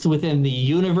exist within the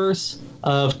universe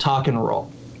of Talk and Roll.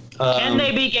 Can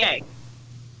they be gay?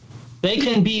 They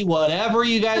can be whatever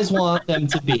you guys want them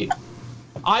to be.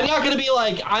 I'm not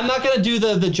gonna do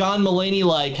the John Mulaney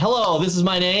like, hello, this is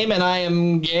my name and I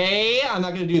am gay. I'm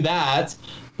not gonna do that,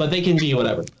 but they can be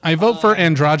whatever. I vote for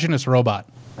androgynous robot.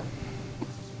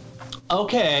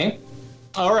 Okay.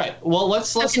 All right. Well, let's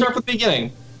start from the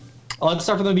beginning. Let's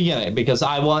start from the beginning because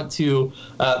I want to.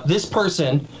 This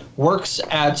person works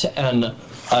at an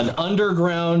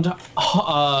underground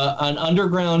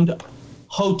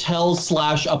hotel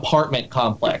 / apartment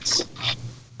complex.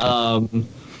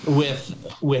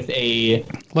 With a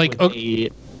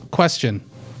question.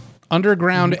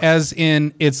 Underground as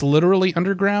in it's literally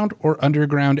underground, or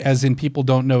underground as in people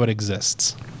don't know it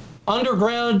exists?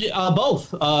 Underground,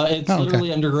 both. It's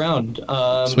literally underground,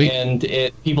 Sweet.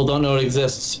 and people don't know it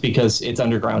exists because it's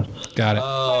underground. Got it.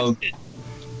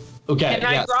 Okay. Can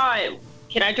I draw it?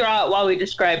 Can I draw it while we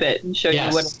describe it and show you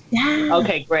what? Yeah.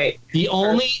 Okay, great. The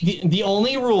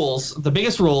only rules, the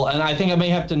biggest rule, and I think I may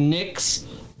have to nix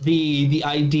the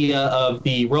idea of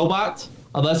the robot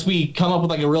unless we come up with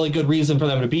like a really good reason for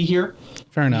them to be here.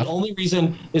 Fair enough. The only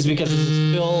reason is because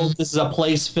this is a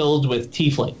place filled with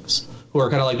tieflings who are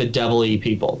kind of like the devil-y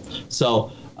people.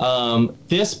 So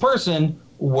this person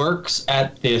works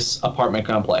at this apartment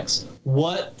complex.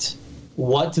 What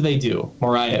do they do,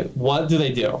 Mariah? What do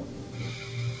they do?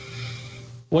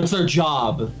 What's their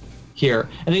job here?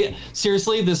 And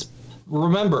seriously,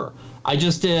 remember, I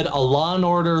just did a Law and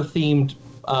Order themed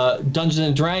Dungeons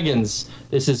and Dragons.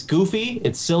 This is goofy.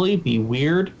 It's silly. Be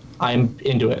weird. I'm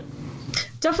into it.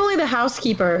 Definitely the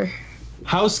housekeeper.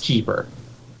 Housekeeper.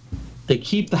 They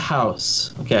keep the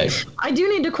house. Okay. I do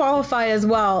need to qualify as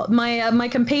well. My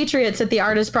compatriots at the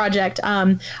Artis Project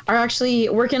are actually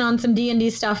working on some D&D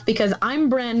stuff because I'm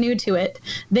brand new to it.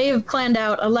 They've planned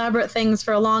out elaborate things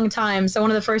for a long time. So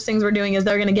one of the first things we're doing is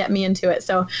they're going to get me into it.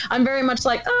 So I'm very much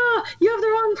like, you have the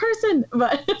wrong person,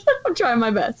 but I'm trying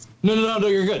my best. No,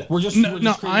 you're good. We're just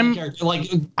I'm character. Like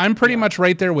I'm pretty much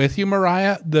right there with you,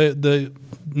 Mariah. The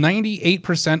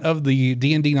 98% of the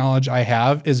D&D knowledge I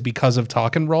have is because of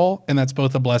Talk and Roll, and that's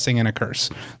both a blessing and a curse.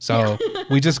 So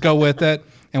we just go with it,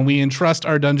 and we entrust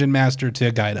our dungeon master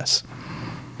to guide us.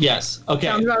 Yes. Okay.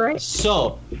 Sounds about right.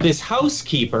 So this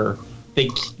housekeeper,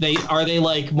 they are they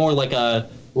like more like a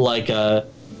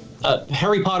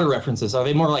Harry Potter references? Are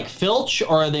they more like Filch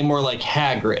or are they more like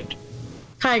Hagrid?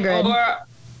 Hagrid.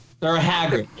 They're a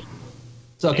Hagrid.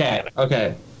 It's okay.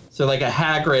 Okay. So like a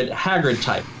Hagrid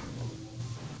type.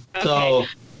 Okay. So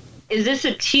Is this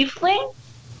a tiefling?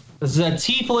 this is a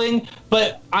tiefling,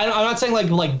 but I'm not saying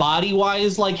like body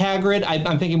wise like Hagrid.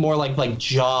 I'm thinking more like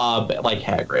job like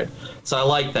Hagrid. So I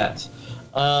like that.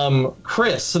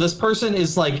 Chris. So this person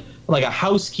is like a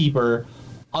housekeeper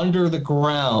under the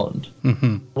ground.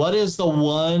 Mm-hmm. What is the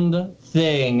one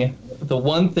thing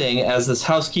as this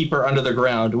housekeeper under the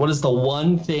ground? What is the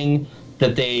one thing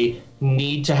that they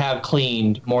need to have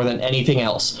cleaned more than anything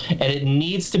else? And it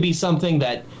needs to be something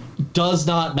that does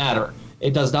not matter.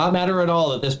 It does not matter at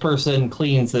all that this person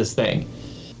cleans this thing.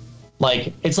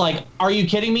 Like, it's like, are you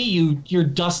kidding me? You're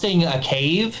dusting a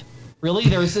cave? Really?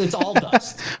 It's all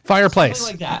dust. Fireplace.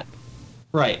 Something like that.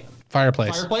 Right.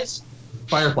 Fireplace.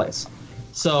 Fireplace.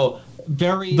 So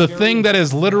very The thing that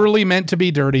is literally meant to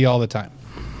be dirty all the time.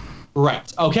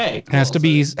 right. Okay. Has to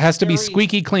be very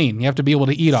squeaky clean. You have to be able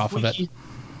to eat off of it. squeaky.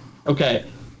 Okay.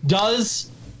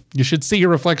 You should see your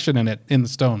reflection in it in the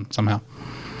stone somehow.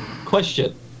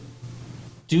 Question.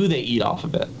 Do they eat off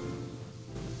of it?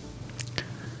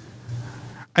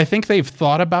 I think they've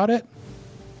thought about it,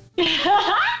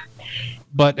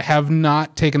 but have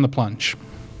not taken the plunge.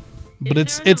 But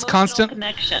Is there an it's emotional constant.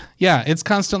 connection. Yeah, it's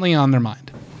constantly on their mind.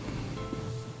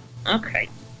 Okay.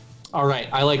 All right.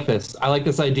 I like this. I like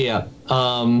this idea.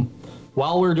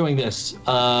 While we're doing this,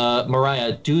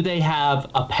 Mariah, do they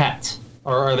have a pet?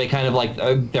 Or are they kind of like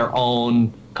their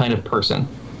own kind of person?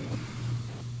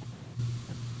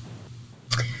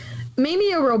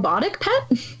 Maybe a robotic pet?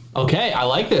 Okay, I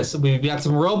like this. We've got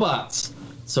some robots.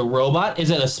 So robot, is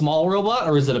it a small robot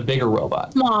or is it a bigger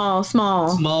robot? Small.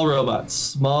 Small robot.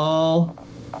 Small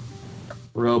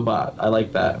robot. I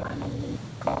like that.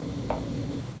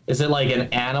 Is it like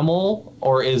an animal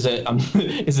or is it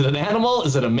is it an animal?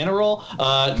 Is it a mineral?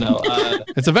 No.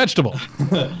 It's a vegetable.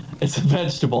 It's a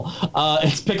vegetable.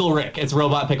 It's Pickle Rick. It's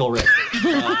Robot Pickle Rick.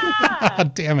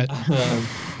 Damn it.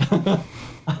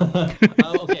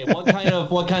 Okay,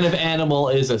 what kind of animal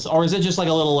is this? Or is it just like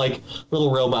a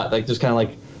little robot that just kind of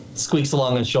like squeaks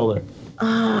along his shoulder?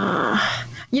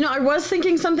 I was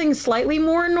thinking something slightly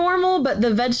more normal, but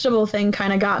the vegetable thing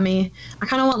kind of got me. I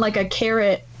kind of want like a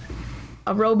carrot,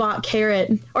 a robot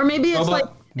carrot, or maybe it's like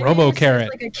Robo carrot,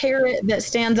 like a carrot that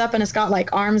stands up and it's got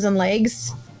like arms and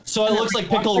legs. So it looks like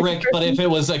Pickle Rick, but if it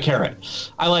was a carrot.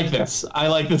 I like this. I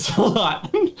like this a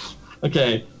lot.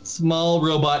 Okay, small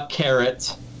robot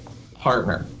carrot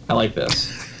partner. I like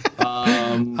this.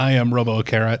 I am Robo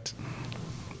Carrot.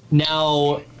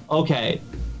 Now, okay,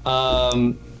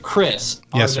 Chris,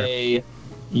 Yes, are they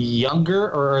younger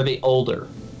or are they older?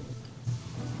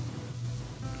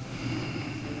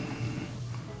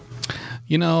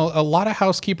 A lot of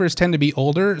housekeepers tend to be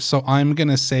older, so I'm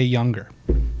gonna say younger.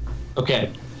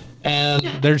 Okay, and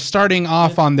They're starting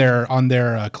off on their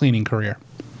cleaning career,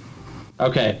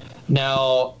 okay.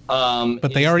 Now,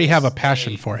 but they already have a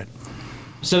passion for it.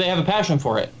 So they have a passion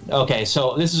for it. Okay,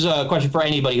 so this is a question for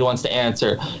anybody who wants to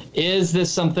answer. Is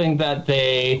this something that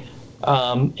they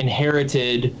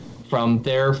inherited from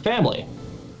their family?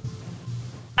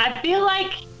 I feel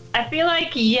like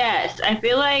yes. I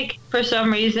feel like for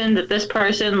some reason that this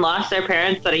person lost their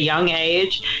parents at a young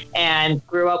age and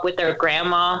grew up with their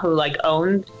grandma who like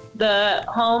owned the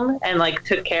home and like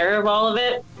took care of all of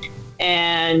it.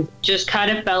 And just kind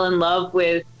of fell in love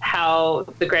with how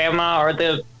the grandma or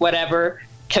the whatever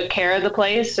took care of the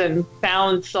place and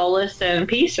found solace and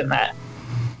peace in that.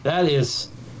 That is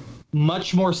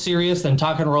much more serious than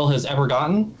Talk and Roll has ever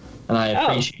gotten, and I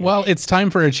appreciate it. Well, it's time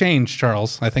for a change,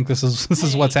 Charles. I think this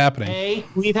is what's happening. Hey,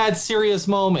 we've had serious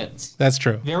moments. That's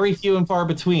true. Very few and far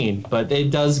between, but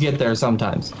it does get there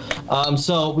sometimes.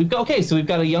 So we've got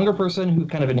a younger person who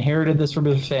kind of inherited this from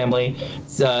his family.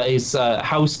 Is a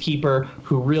housekeeper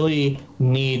who really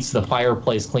needs the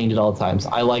fireplace cleaned at all times.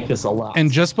 I like this a lot.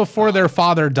 And just before their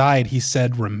father died, he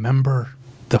said, "Remember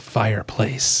the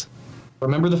fireplace."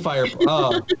 Remember the fireplace.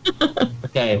 Oh,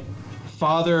 okay.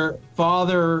 Father.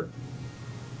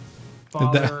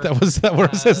 That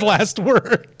was his last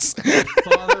words.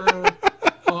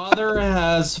 Father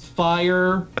has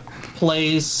fireplace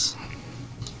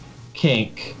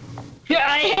kink. Yeah,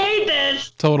 I hate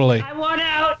this. Totally. I want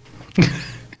out.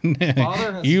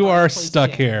 You are stuck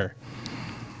kink. here.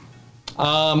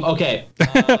 Okay.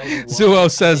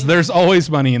 Zuo says there's always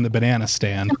money in the banana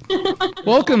stand.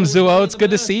 Welcome, Zuo. It's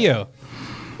good to see you.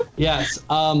 Yes.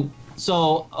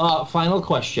 So, final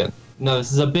question. Now,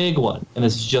 this is a big one, and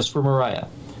this is just for Mariah.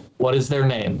 What is their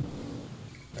name?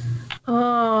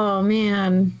 Oh,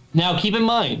 man. Now, keep in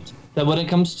mind that when it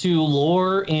comes to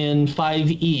lore in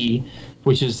 5e,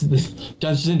 which is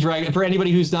Dungeons and Dragons, for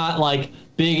anybody who's not like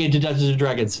big into Dungeons and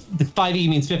Dragons, the 5e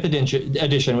means 5th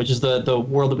edition, which is the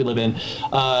world that we live in.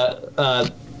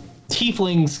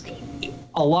 Tieflings,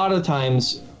 a lot of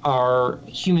times, are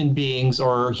human beings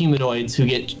or humanoids who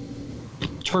get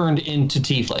turned into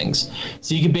tieflings.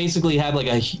 So you can basically have like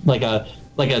a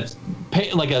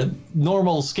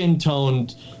normal skin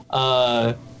toned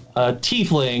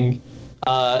tiefling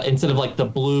instead of like the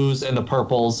blues and the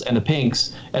purples and the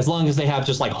pinks, as long as they have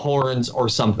just like horns or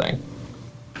something.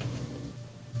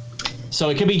 So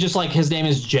it could be just like his name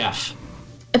is Jeff.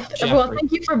 Well,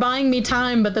 thank you for buying me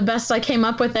time, but the best I came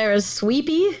up with there is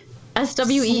Sweepy.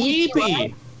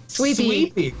 SWEEPY.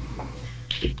 Sweepy. Sweepy.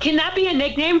 Can that be a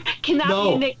nickname? Can that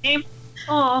be a nickname?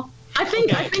 Oh. I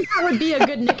think that would be a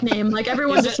good nickname. Like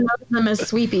everyone just knows him as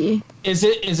Sweepy. Is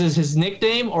it his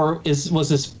nickname, or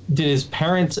did his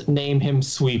parents name him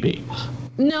Sweepy?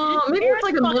 No, maybe it's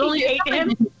like a middle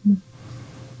name.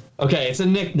 Okay, it's a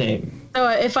nickname. So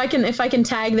if I can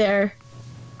tag there.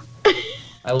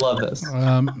 I love this.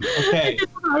 Okay.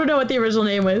 I don't know what the original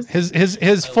name was.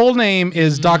 His full name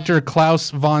is Dr. Klaus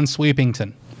von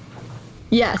Sweepington.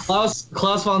 Yes. Klaus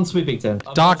von Sweepington.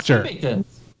 Doctor. Sweepington.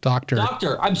 Doctor.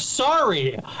 I'm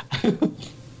sorry.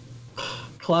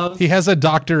 Klaus. He has a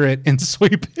doctorate in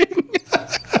sweeping.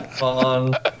 von.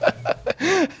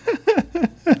 Let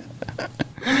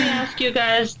me ask you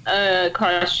guys a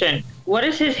question. What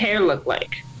does his hair look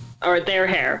like? Or their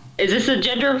hair? Is this a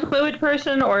gender fluid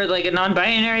person or like a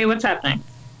non-binary? What's happening?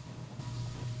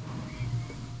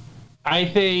 I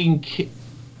think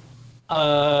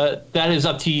that is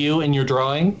up to you in your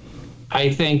drawing. I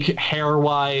think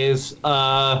hair-wise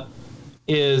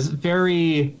is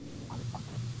very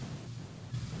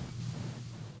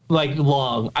like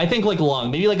long. I think like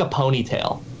long, maybe like a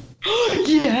ponytail.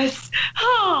 Yes.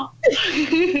 Oh.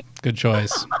 Good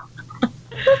choice.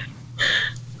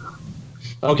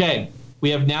 Okay, we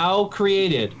have now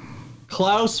created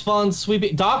Klaus von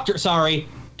Sweeping Dr.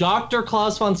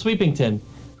 Klaus von Sweepington,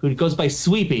 who goes by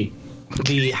Sweepy,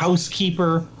 the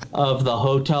housekeeper of the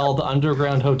hotel, the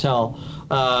underground hotel,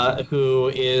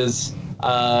 who is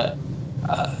has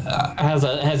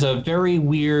a very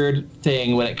weird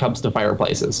thing when it comes to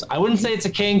fireplaces. I wouldn't say it's a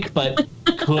kink, but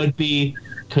could be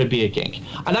a kink,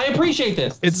 and I appreciate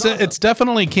this. It's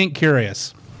definitely kink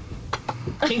curious.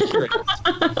 Kink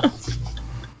curious.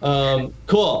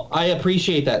 Cool. I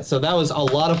appreciate that. So that was a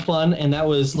lot of fun, and that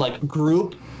was like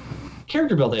group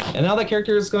character building. And now that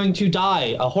character is going to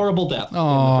die a horrible death.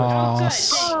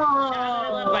 Aww. I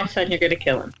love my son. You're gonna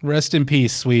kill him. Rest in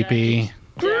peace, Sweepy.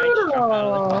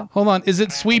 Brutal. Hold on. Is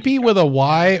it Sweepy with a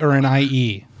Y or an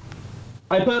IE?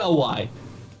 I put a Y.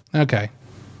 Okay.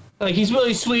 Like he's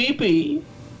really sweepy.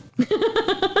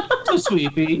 So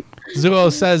sweepy.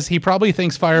 Zuo says he probably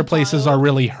thinks fireplaces are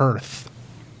really hearth.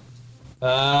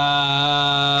 Yeah.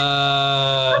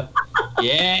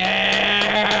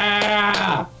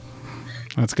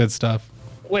 That's good stuff.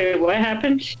 Wait, what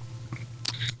happened?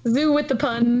 Zoo with the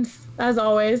puns, as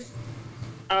always.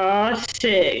 Oh,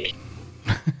 sick.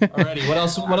 Alrighty, what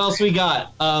else we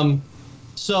got?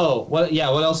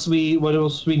 What else we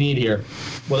need here?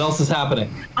 What else is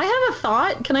happening? I have a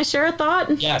thought. Can I share a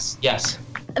thought? Yes.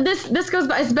 This goes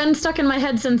by. It's been stuck in my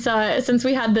head since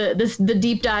we had the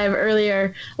deep dive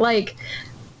earlier. Like,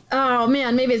 oh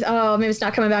man, maybe it's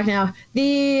not coming back now.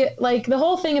 The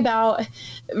whole thing about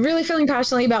really feeling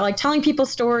passionately about like telling people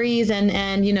stories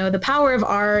and you know the power of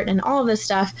art and all of this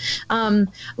stuff.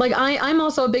 Like I'm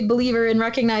also a big believer in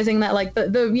recognizing that like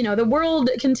the world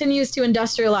continues to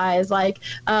industrialize. Like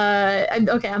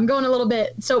I'm going a little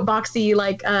bit soapboxy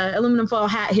like aluminum foil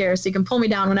hat here, so you can pull me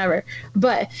down whenever.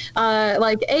 But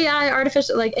like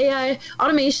AI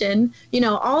automation, you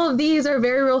know, all of these are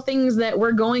very real things that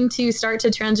we're going to start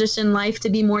to transition life to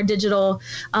be more digital,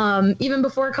 even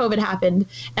before COVID happened.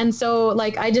 And so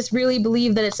like I just really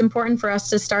believe that it's important for us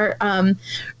to start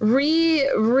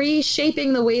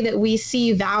reshaping the way that we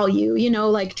see value. You know,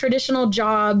 like traditional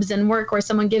jobs and work where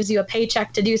someone gives you a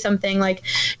paycheck to do something like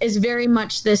is very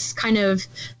much this kind of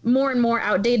more and more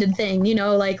outdated thing. You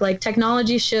know, like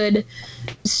technology should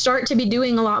start to be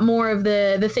doing a lot more of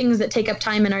the things that take up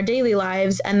time in our daily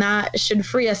lives, and that should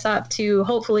free us up to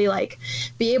hopefully like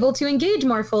be able to engage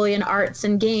more fully in arts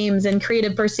and games and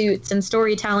creative pursuits and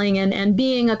storytelling and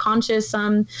being a conscious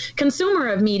consumer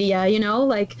of media. You know,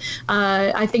 like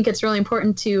I think it's really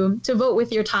important to vote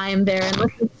with your time there and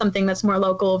look at something that's more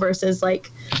local versus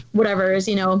like whatever is,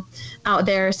 out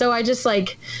there. So I just I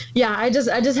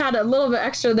just had a little bit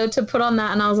extra though to put on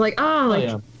that, and I was like,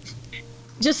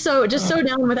 just so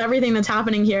down with everything that's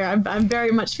happening here. I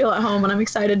very much feel at home, and I'm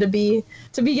excited to be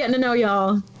getting to know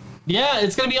y'all. Yeah,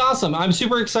 it's going to be awesome. I'm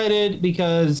super excited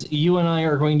because you and I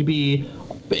are going to be,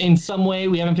 in some way,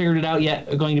 we haven't figured it out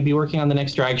yet, going to be working on the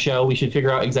next drag show. We should figure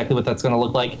out exactly what that's going to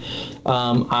look like.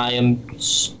 I am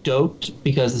stoked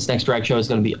because this next drag show is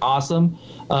going to be awesome.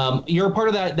 You're a part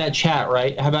of that chat,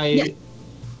 right? Yes.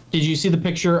 Did you see the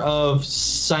picture of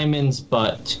Simon's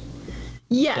butt?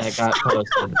 Yes. That got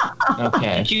posted.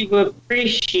 Okay. Did you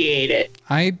appreciate it?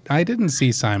 I didn't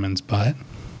see Simon's butt.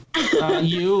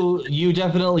 You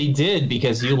definitely did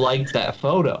because you liked that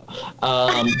photo.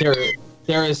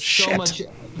 There is so much.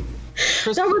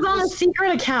 Chris, that was on a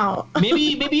secret account. maybe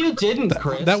you didn't,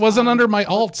 Chris. That wasn't under my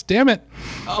alts. Damn it.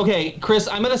 Okay, Chris,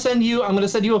 I'm gonna send you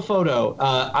a photo.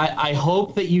 I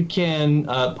hope that you can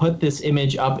put this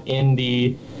image up in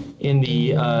the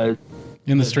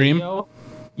stream. Video.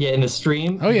 Yeah, in the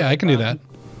stream. Oh yeah, I can do that.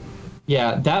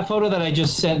 Yeah, that photo that I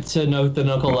just sent to the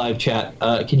NoCo live chat,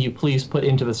 can you please put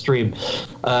into the stream?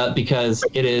 Because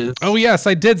it is... Oh, yes,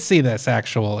 I did see this,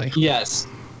 actually. Yes,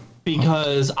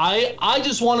 because I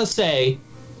just want to say,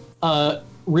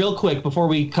 real quick, before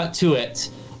we cut to it,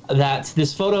 that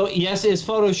this photo, yes, is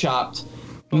Photoshopped.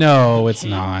 No, it's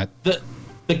not. The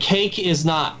cake is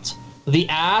not. The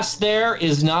ass there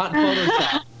is not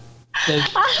Photoshopped.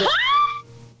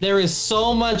 There is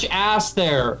so much ass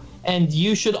there. And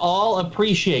you should all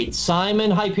appreciate Simon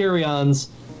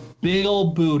Hyperion's big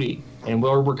old booty. And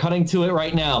we're cutting to it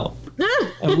right now.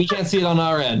 And we can't see it on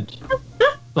our end.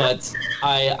 But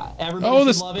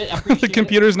everybody should love it. The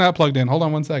computer's not plugged in. Hold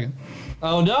on 1 second.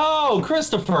 Oh no,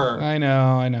 Christopher. I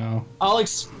know.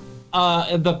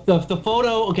 The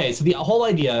photo, okay, so the whole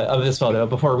idea of this photo,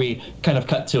 before we kind of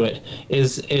cut to it,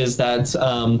 is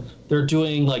that they're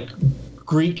doing like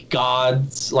Greek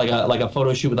gods, like a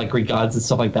photo shoot with like Greek gods and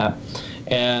stuff like that.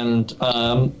 And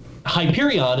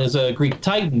Hyperion is a Greek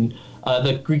titan,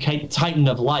 the Greek titan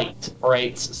of light,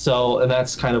 right? So, and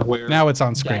that's kind of where... Now it's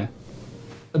on screen.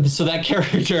 So that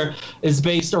character is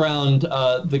based around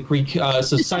the Greek...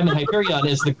 so Simon Hyperion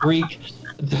is the Greek...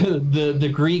 The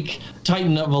Greek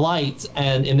titan of light,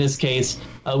 and in this case,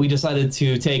 we decided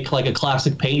to take like a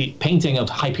classic painting of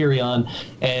Hyperion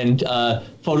and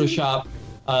Photoshop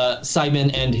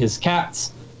Simon and his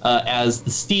cats as the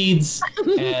steeds,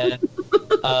 and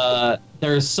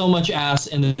there's so much ass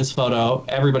in this photo.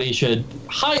 Everybody should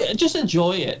just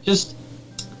enjoy it. Just.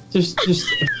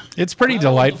 It's pretty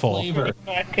delightful.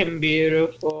 Fucking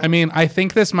beautiful. I mean, I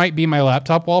think this might be my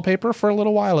laptop wallpaper for a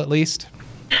little while at least.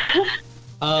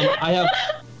 I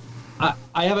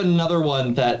have another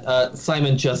one that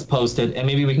Simon just posted, and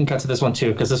maybe we can cut to this one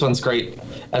too, because this one's great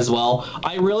as well.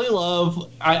 I really love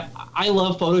I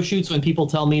love photo shoots when people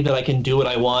tell me that I can do what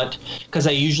I want, because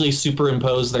I usually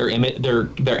superimpose their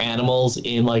animals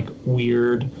in like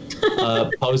weird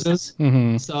poses.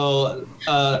 Mm-hmm. So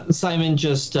Simon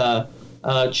just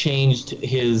changed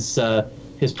his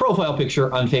profile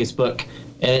picture on Facebook,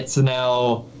 and it's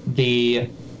now the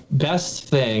best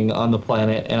thing on the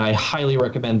planet, and I highly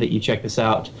recommend that you check this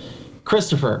out.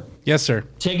 Christopher. Yes, sir.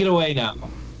 Take it away now.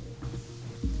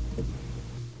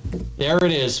 There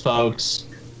it is, folks.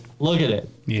 Look at it.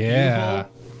 Yeah.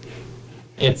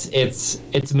 Beautiful.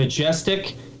 It's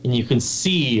majestic, and you can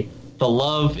see the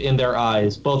love in their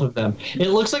eyes, both of them. It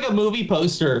looks like a movie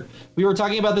poster. We were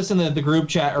talking about this in the group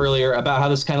chat earlier about how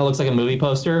this kind of looks like a movie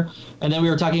poster, and then we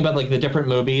were talking about like the different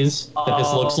movies that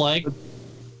this looks like.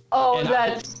 Oh, and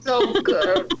that's so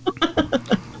good.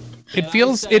 It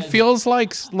feels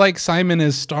like Simon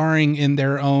is starring in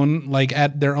their own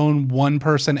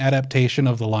one-person adaptation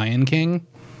of The Lion King.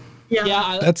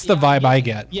 Yeah, that's the vibe I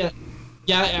get. Yeah,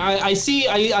 I see.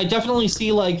 I definitely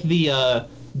see like the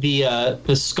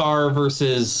Scar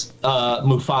versus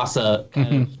Mufasa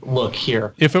kind of look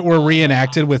here. If it were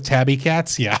reenacted with tabby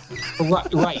cats, yeah.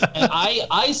 Right. And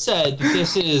I said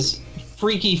this is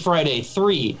Freaky Friday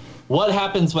 3. What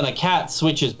happens when a cat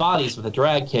switches bodies with a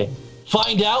drag king?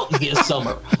 Find out this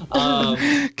summer.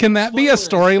 Can that be a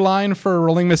storyline for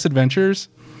Rolling Misadventures?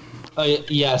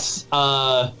 Yes.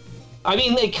 I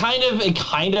mean, it kind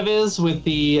of is with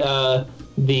the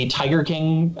Tiger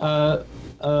King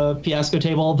fiasco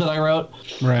table that I wrote.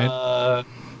 Right.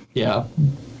 Yeah.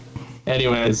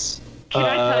 Anyways. Can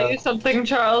I tell you something,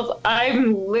 Charles? I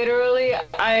literally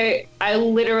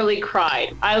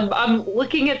cried. I'm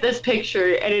looking at this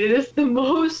picture, and it is the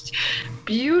most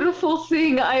beautiful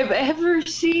thing I've ever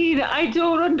seen. I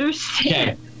don't understand.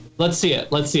 Okay, let's see it.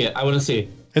 I want to see.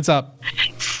 It's up.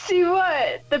 See See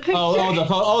what? The picture?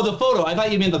 The photo. I thought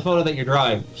you meant the photo that you're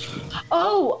drawing.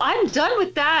 Oh, I'm done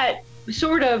with that.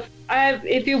 Sort of.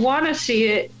 If you want to see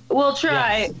it, we'll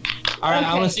try. Yes. All right,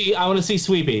 okay. I want to see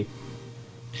Sweepy.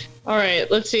 All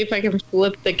right, let's see if I can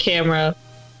flip the camera.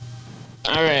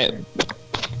 All right.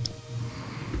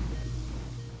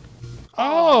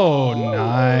 Oh,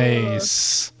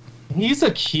 nice. He's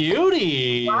a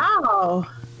cutie. Wow.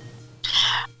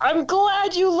 I'm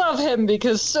glad you love him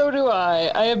because so do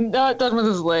I. I am not done with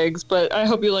his legs, but I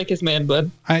hope you like his man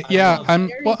bun.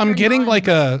 I'm getting like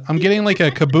a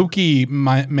kabuki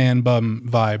man bum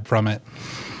vibe from it.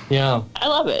 Yeah. I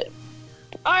love it.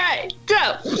 All right,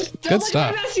 go. Good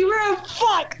stuff. Messy room.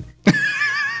 Fuck.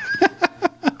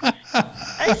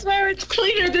 I swear it's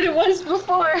cleaner than it was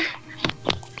before.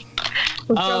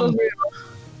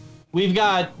 We've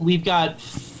got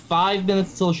 5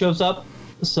 minutes till it shows up,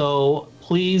 so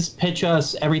please pitch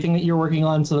us everything that you're working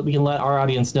on so that we can let our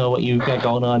audience know what you've got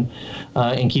going on,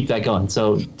 and keep that going.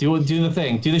 So do the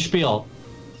thing, do the spiel.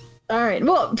 All right.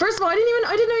 Well, first of all, I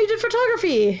didn't know you did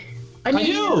photography. I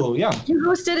do. Yeah. You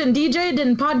hosted and DJ'd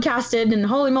and podcasted and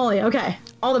holy moly. Okay.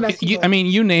 All the best.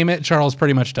 You name it, Charles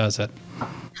pretty much does it.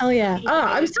 Hell yeah.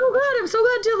 I'm so glad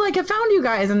to have found you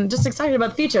guys and just excited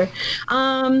about the future.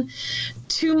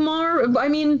 Tomorrow,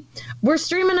 we're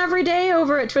streaming every day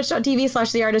over at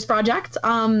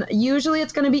twitch.tv/theartistproject. Usually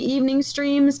it's going to be evening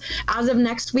streams as of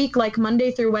next week, like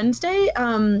Monday through Wednesday.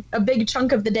 A big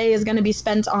chunk of the day is going to be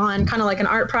spent on kind of like an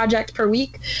art project per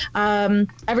week.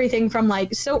 Everything from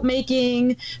like soap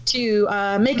making to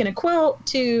making a quilt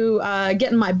to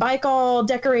getting my bike all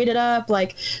decorated up,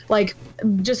 like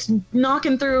just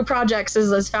knocking through projects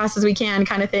as fast as we can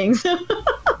kind of things.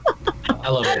 I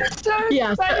love it. So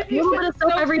yeah, a little bit of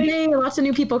stuff every day. Lots of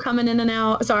new people coming in and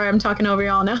out. Sorry, I'm talking over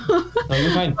y'all now. No, you're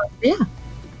fine. Yeah.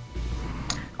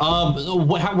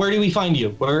 Where do we find you?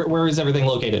 Where is everything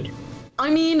located?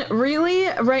 Really,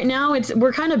 right now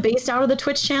we're kind of based out of the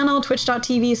Twitch channel,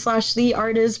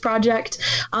 twitch.tv/theartistproject.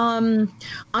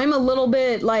 I'm a little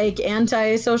bit like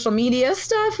anti-social media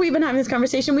stuff. We've been having this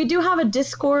conversation. We do have a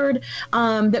Discord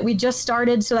that we just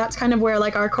started, so that's kind of where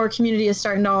like our core community is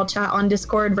starting to all chat on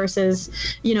Discord versus,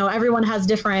 everyone has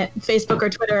different Facebook or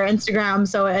Twitter or Instagram,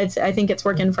 so I think it's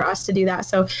working for us to do that.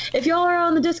 So if y'all are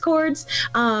on the Discords,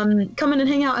 come in and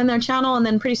hang out in their channel, and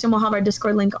then pretty soon we'll have our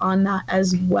Discord link on that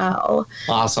as well.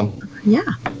 Awesome. Yeah.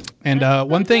 And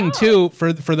one thing too,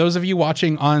 for those of you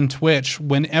watching on Twitch,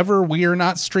 whenever we are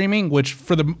not streaming, which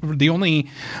for the only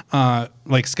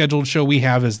scheduled show we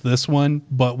have is this one,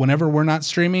 but whenever we're not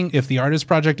streaming, if the Artist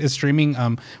Project is streaming,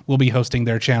 we'll be hosting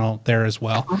their channel there as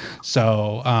well.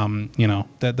 So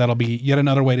that'll be yet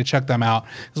another way to check them out,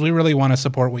 because we really want to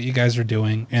support what you guys are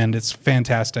doing, and it's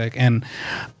fantastic. And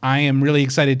I am really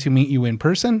excited to meet you in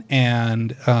person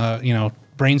and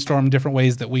brainstorm different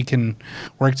ways that we can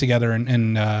work together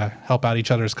and help out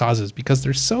each other's causes, because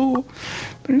they're so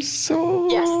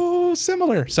yes.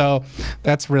 similar. So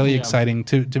that's really exciting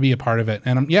to be a part of it.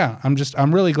 And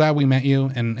I'm really glad we met you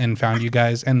and found you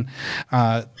guys. And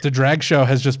the drag show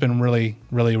has just been really,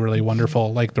 really, really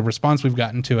wonderful. Like the response we've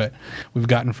gotten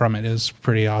from it is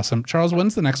pretty awesome. Charles,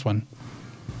 when's the next one?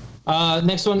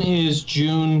 Next one is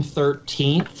June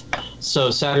 13th. So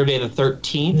Saturday the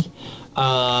 13th.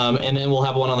 And then we'll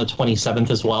have one on the 27th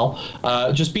as well.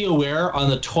 Just be aware on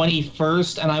the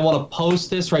 21st, and I want to post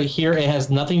this right here. It has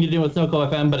nothing to do with NoCo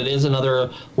FM, but it is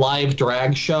another live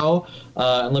drag show.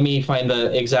 Let me find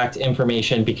the exact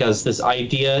information, because this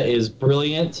idea is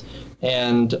brilliant.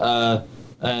 And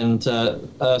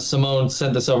Simone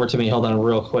sent this over to me. Hold on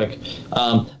real quick.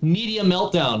 Media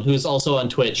Meltdown, who's also on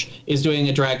Twitch, is doing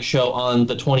a drag show on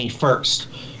the 21st.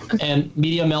 And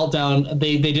Media Meltdown,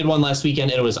 they did one last weekend,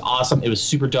 and it was awesome. It was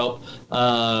super dope.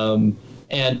 And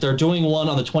they're doing one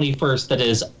on the 21st that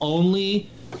is only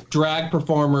drag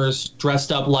performers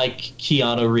dressed up like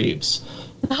Keanu Reeves.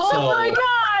 Oh my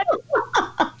God!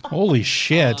 Holy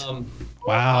shit.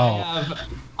 Wow.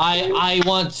 I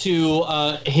want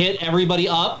to hit everybody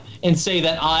up and say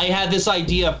that I had this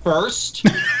idea first.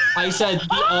 I said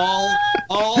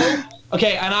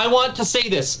okay, and I want to say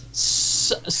this.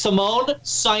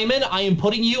 Simon, I am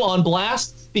putting you on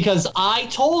blast, because I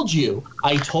told you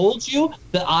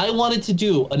that I wanted to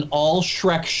do an all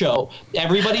Shrek show.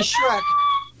 Everybody's Shrek.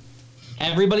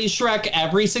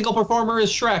 Every single performer is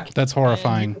Shrek. That's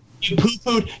horrifying.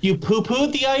 You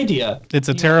poo-pooed the idea. It's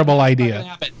a terrible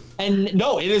idea. And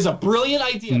no, it is a brilliant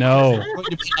idea. No. It's going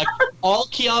to be like all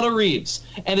Keanu Reeves,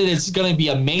 and it is going to be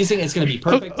amazing. It's going to be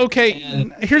perfect. Okay,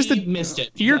 and here's the missed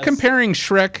it. You're comparing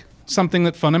Shrek, something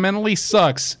that fundamentally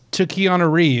sucks, to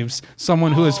Keanu Reeves,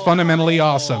 someone who is fundamentally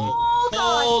awesome.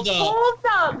 Hold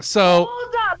up. So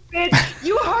bitch.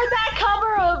 You heard that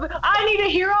cover of I Need a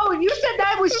Hero and you said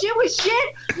that was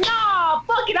shit? Nah,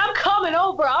 fuck it, I'm coming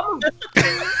over.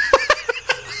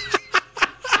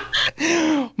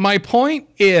 My point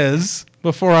is,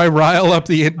 before I rile up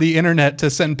the internet to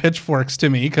send pitchforks to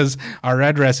me, because our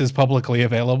address is publicly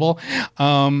available,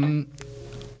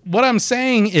 what I'm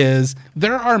saying is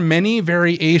there are many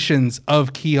variations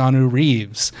of Keanu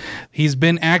Reeves. He's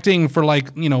been acting for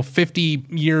 50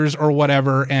 years or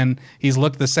whatever, and he's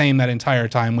looked the same that entire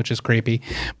time, which is creepy.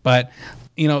 But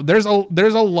there's a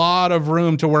lot of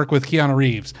room to work with Keanu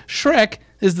Reeves. Shrek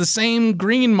is the same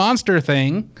green monster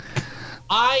thing.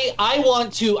 I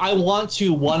want to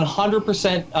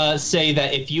 100% say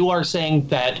that if you are saying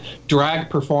that drag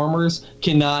performers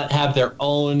cannot have their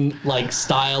own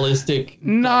stylistic,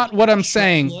 not what I'm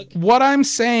saying. Look. What I'm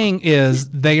saying is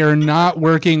they are not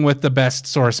working with the best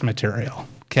source material.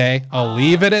 Okay, I'll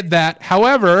leave it at that.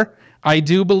 However, I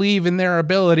do believe in their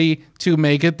ability to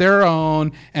make it their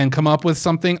own and come up with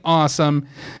something awesome.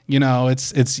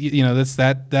 It's that's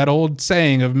that old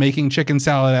saying of making chicken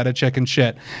salad out of chicken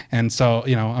shit. And so,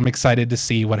 I'm excited to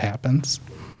see what happens.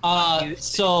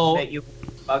 So that you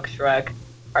fuck Shrek.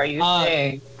 Are you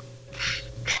saying?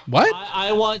 What?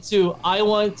 I want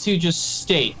to just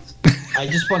state. I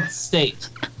just want to state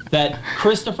that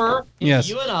Christopher, yes,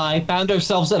 you and I found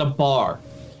ourselves at a bar.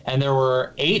 And there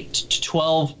were 8 to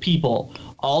 12 people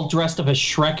all dressed up as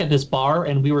Shrek at this bar,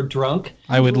 and we were drunk.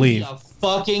 I would leave. A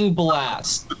fucking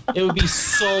blast. It would be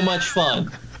so much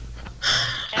fun.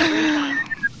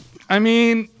 I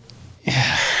mean,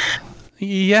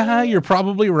 yeah, you're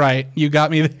probably right. You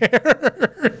got me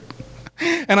there.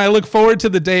 And I look forward to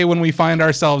the day when we find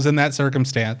ourselves in that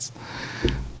circumstance,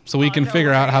 so we can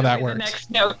figure out how that works.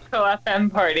 The next NoCo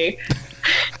FM party.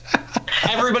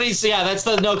 That's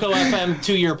the NoCo FM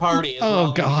 2-year party.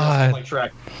 Oh, God. Like Shrek.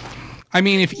 I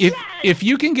mean, if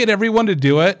you can get everyone to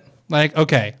do it,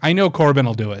 okay, I know Corbin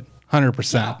will do it,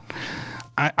 100%. Yeah.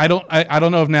 I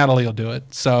don't know if Natalie will do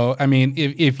it. So I mean,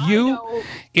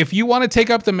 if you want to take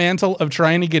up the mantle of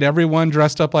trying to get everyone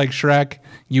dressed up like Shrek,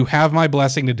 you have my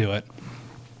blessing to do it.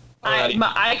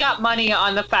 I got money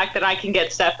on the fact that I can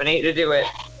get Stephanie to do it.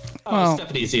 Well,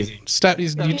 Stephanie's easy.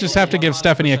 You just have to give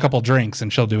Stephanie a couple drinks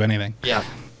and she'll do anything. Yeah.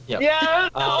 Yeah.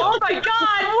 Oh my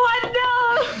God! What?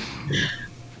 No.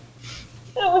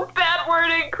 Oh, bad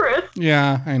wording, Chris.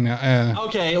 Yeah, I know.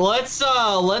 Okay, let's.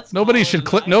 Nobody should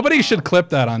clip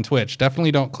that on Twitch.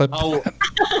 Definitely don't clip.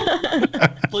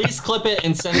 That. Please clip it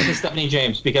and send it to Stephanie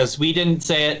James because we didn't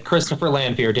say it. Christopher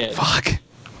Lanfear did. Fuck.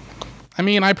 I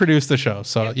mean, I produced the show,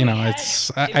 so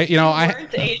it's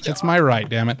my right.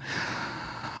 Damn it.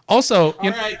 Also,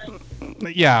 right.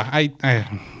 Yeah,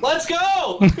 Let's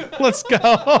go. Let's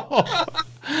go.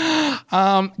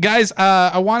 Guys,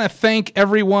 I want to thank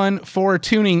everyone for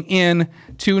tuning in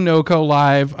to NoCo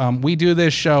Live. We do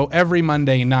this show every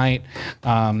Monday night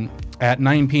at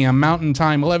 9 p.m. Mountain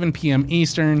Time, 11 p.m.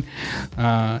 Eastern.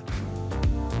 And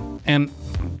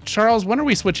Charles, when are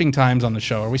we switching times on the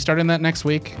show? Are we starting that next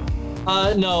week?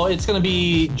 No, it's going to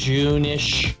be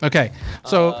June-ish. Okay.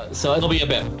 So it'll be a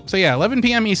bit. So yeah, 11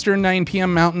 p.m. Eastern, 9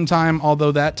 p.m. Mountain Time,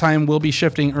 although that time will be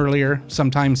shifting earlier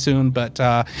sometime soon, but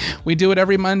we do it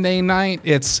every Monday night.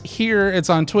 It's here, it's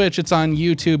on Twitch, it's on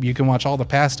YouTube. You can watch all the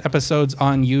past episodes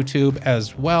on YouTube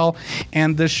as well.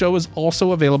 And this show is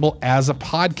also available as a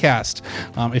podcast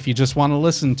if you just want to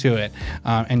listen to it.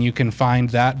 And you can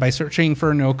find that by searching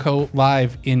for NoCo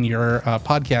Live in your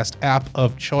podcast app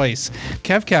of choice.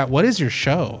 KevCat, what is your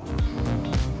show?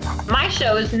 My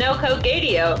show is NoCo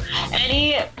Gadio.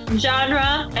 Any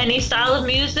genre, any style of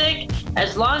music,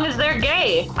 as long as they're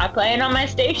gay, I play it on my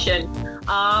station.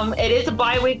 It is a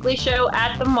bi-weekly show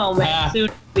at the moment.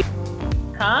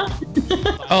 Huh?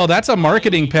 Oh, that's a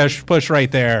marketing push right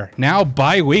there. Now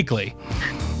bi-weekly.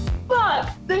 Fuck,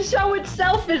 the show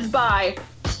itself is bi.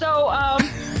 So,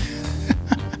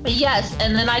 yes,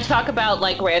 and then I talk about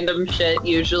random shit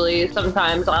usually.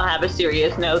 Sometimes I'll have a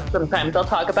serious note. Sometimes I'll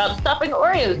talk about stuffing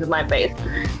Oreos in my face.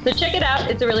 So check it out.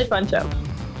 It's a really fun show.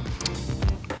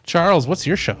 Charles, what's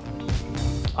your show?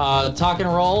 Talk and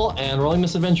Roll and Rolling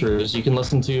Misadventures. You can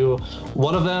listen to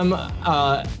one of them.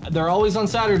 They're always on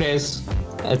Saturdays.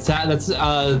 That's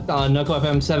on NoCo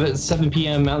FM 7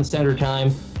 p.m. Mountain Standard Time.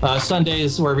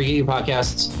 Sundays, wherever you get your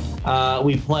podcasts.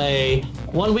 We play.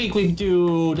 One week we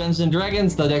do Dungeons and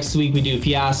Dragons. The next week we do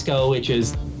Fiasco, which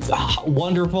is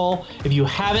wonderful. If you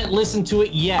haven't listened to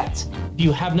it yet,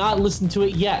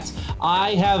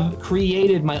 I have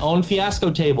created my own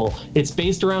Fiasco table. It's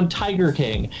based around Tiger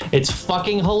King. It's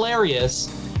fucking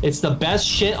hilarious. It's the best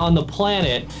shit on the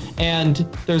planet. And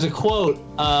there's a quote,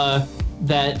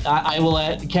 that I will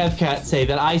let KevCat say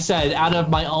that I said out of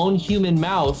my own human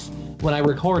mouth when I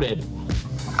recorded.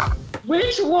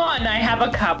 Which one? I have a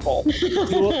couple.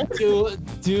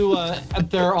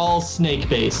 They're all snake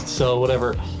based, so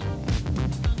whatever.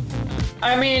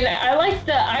 I mean,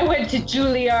 I went to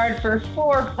Juilliard for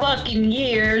 4 fucking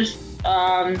years.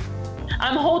 I'm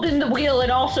holding the wheel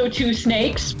and also 2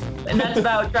 snakes. And that's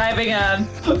about driving a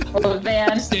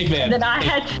van. Snake van. And then I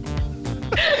had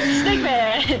Snake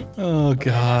van. Oh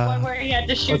God. One where he had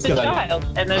to shoot That's the good. child.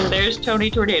 And then there's Tony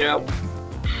Tornado.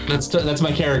 That's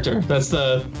my character. That's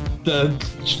that's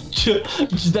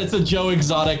a Joe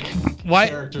Exotic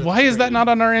character. Why is that not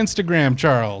on our Instagram,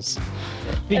 Charles?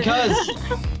 Because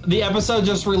the episode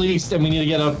just released and we need to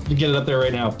get it up there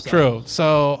right now. So. True.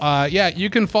 So, yeah, you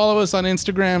can follow us on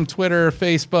Instagram, Twitter,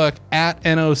 Facebook at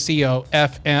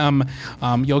NoCoFM.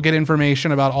 You'll get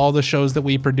information about all the shows that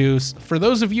we produce. For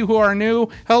those of you who are new,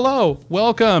 hello,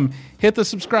 welcome. Hit the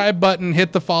subscribe button,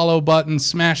 hit the follow button,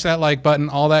 smash that like button,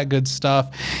 all that good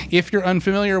stuff. If you're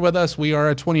unfamiliar with us, we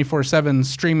are a 24/7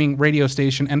 streaming radio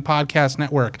station and podcast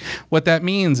network. What that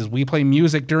means is we play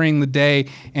music during the day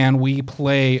and we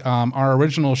play our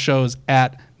original shows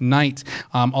at night.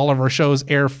 All of our shows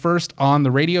air first on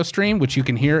the radio stream, which you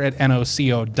can hear at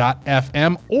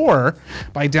noco.fm, or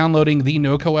by downloading the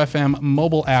NoCo FM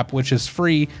mobile app, which is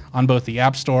free on both the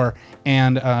App Store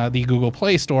and the Google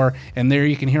Play Store. And there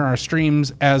you can hear our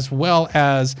streams as well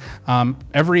as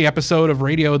every episode of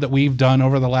radio that we've done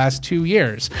over the last 2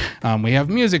 years. We have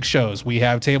music shows. We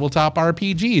have tabletop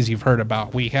RPGs you've heard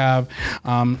about. We have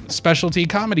specialty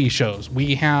comedy shows.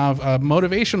 We have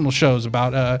motivational shows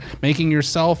about making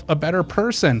yourself a better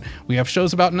person. We have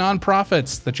shows about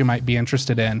nonprofits that you might be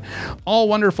interested in. All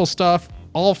wonderful stuff.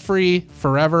 All free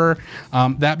forever.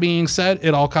 That being said,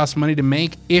 it all costs money to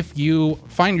make. If you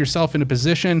find yourself in a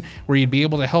position where you'd be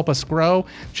able to help us grow,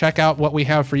 check out what we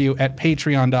have for you at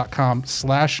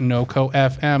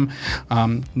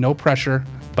patreon.com/NoCoFM. No pressure,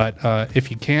 but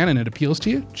if you can and it appeals to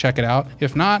you, check it out.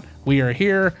 If not, we are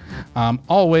here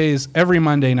always every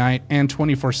Monday night and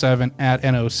 24/7 at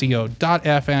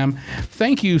noco.fm.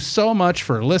 Thank you so much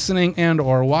for listening and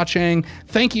or watching.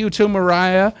 Thank you to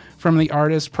Mariah from the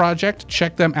Artis Project.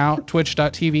 Check them out,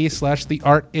 twitch.tv/The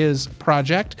Art Is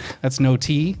Project. That's no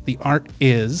T, The Art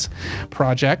Is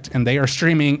Project. And they are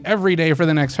streaming every day for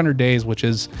the next 100 days, which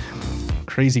is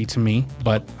crazy to me,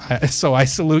 but so I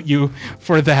salute you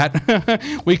for that.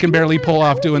 We can barely pull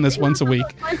off doing this once a week.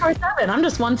 24/7. I'm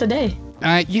just once a day.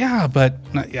 Yeah, but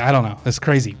I don't know. It's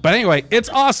crazy. But anyway, it's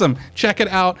awesome. Check it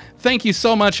out. Thank you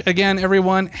so much again,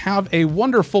 everyone. Have a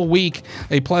wonderful week,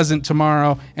 a pleasant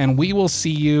tomorrow, and we will see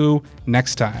you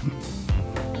next time.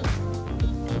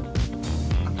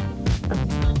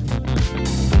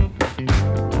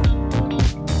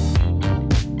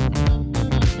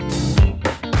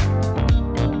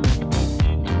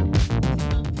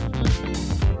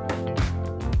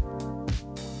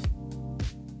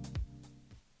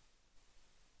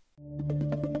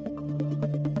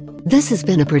 This has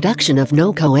been a production of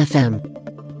NoCo FM.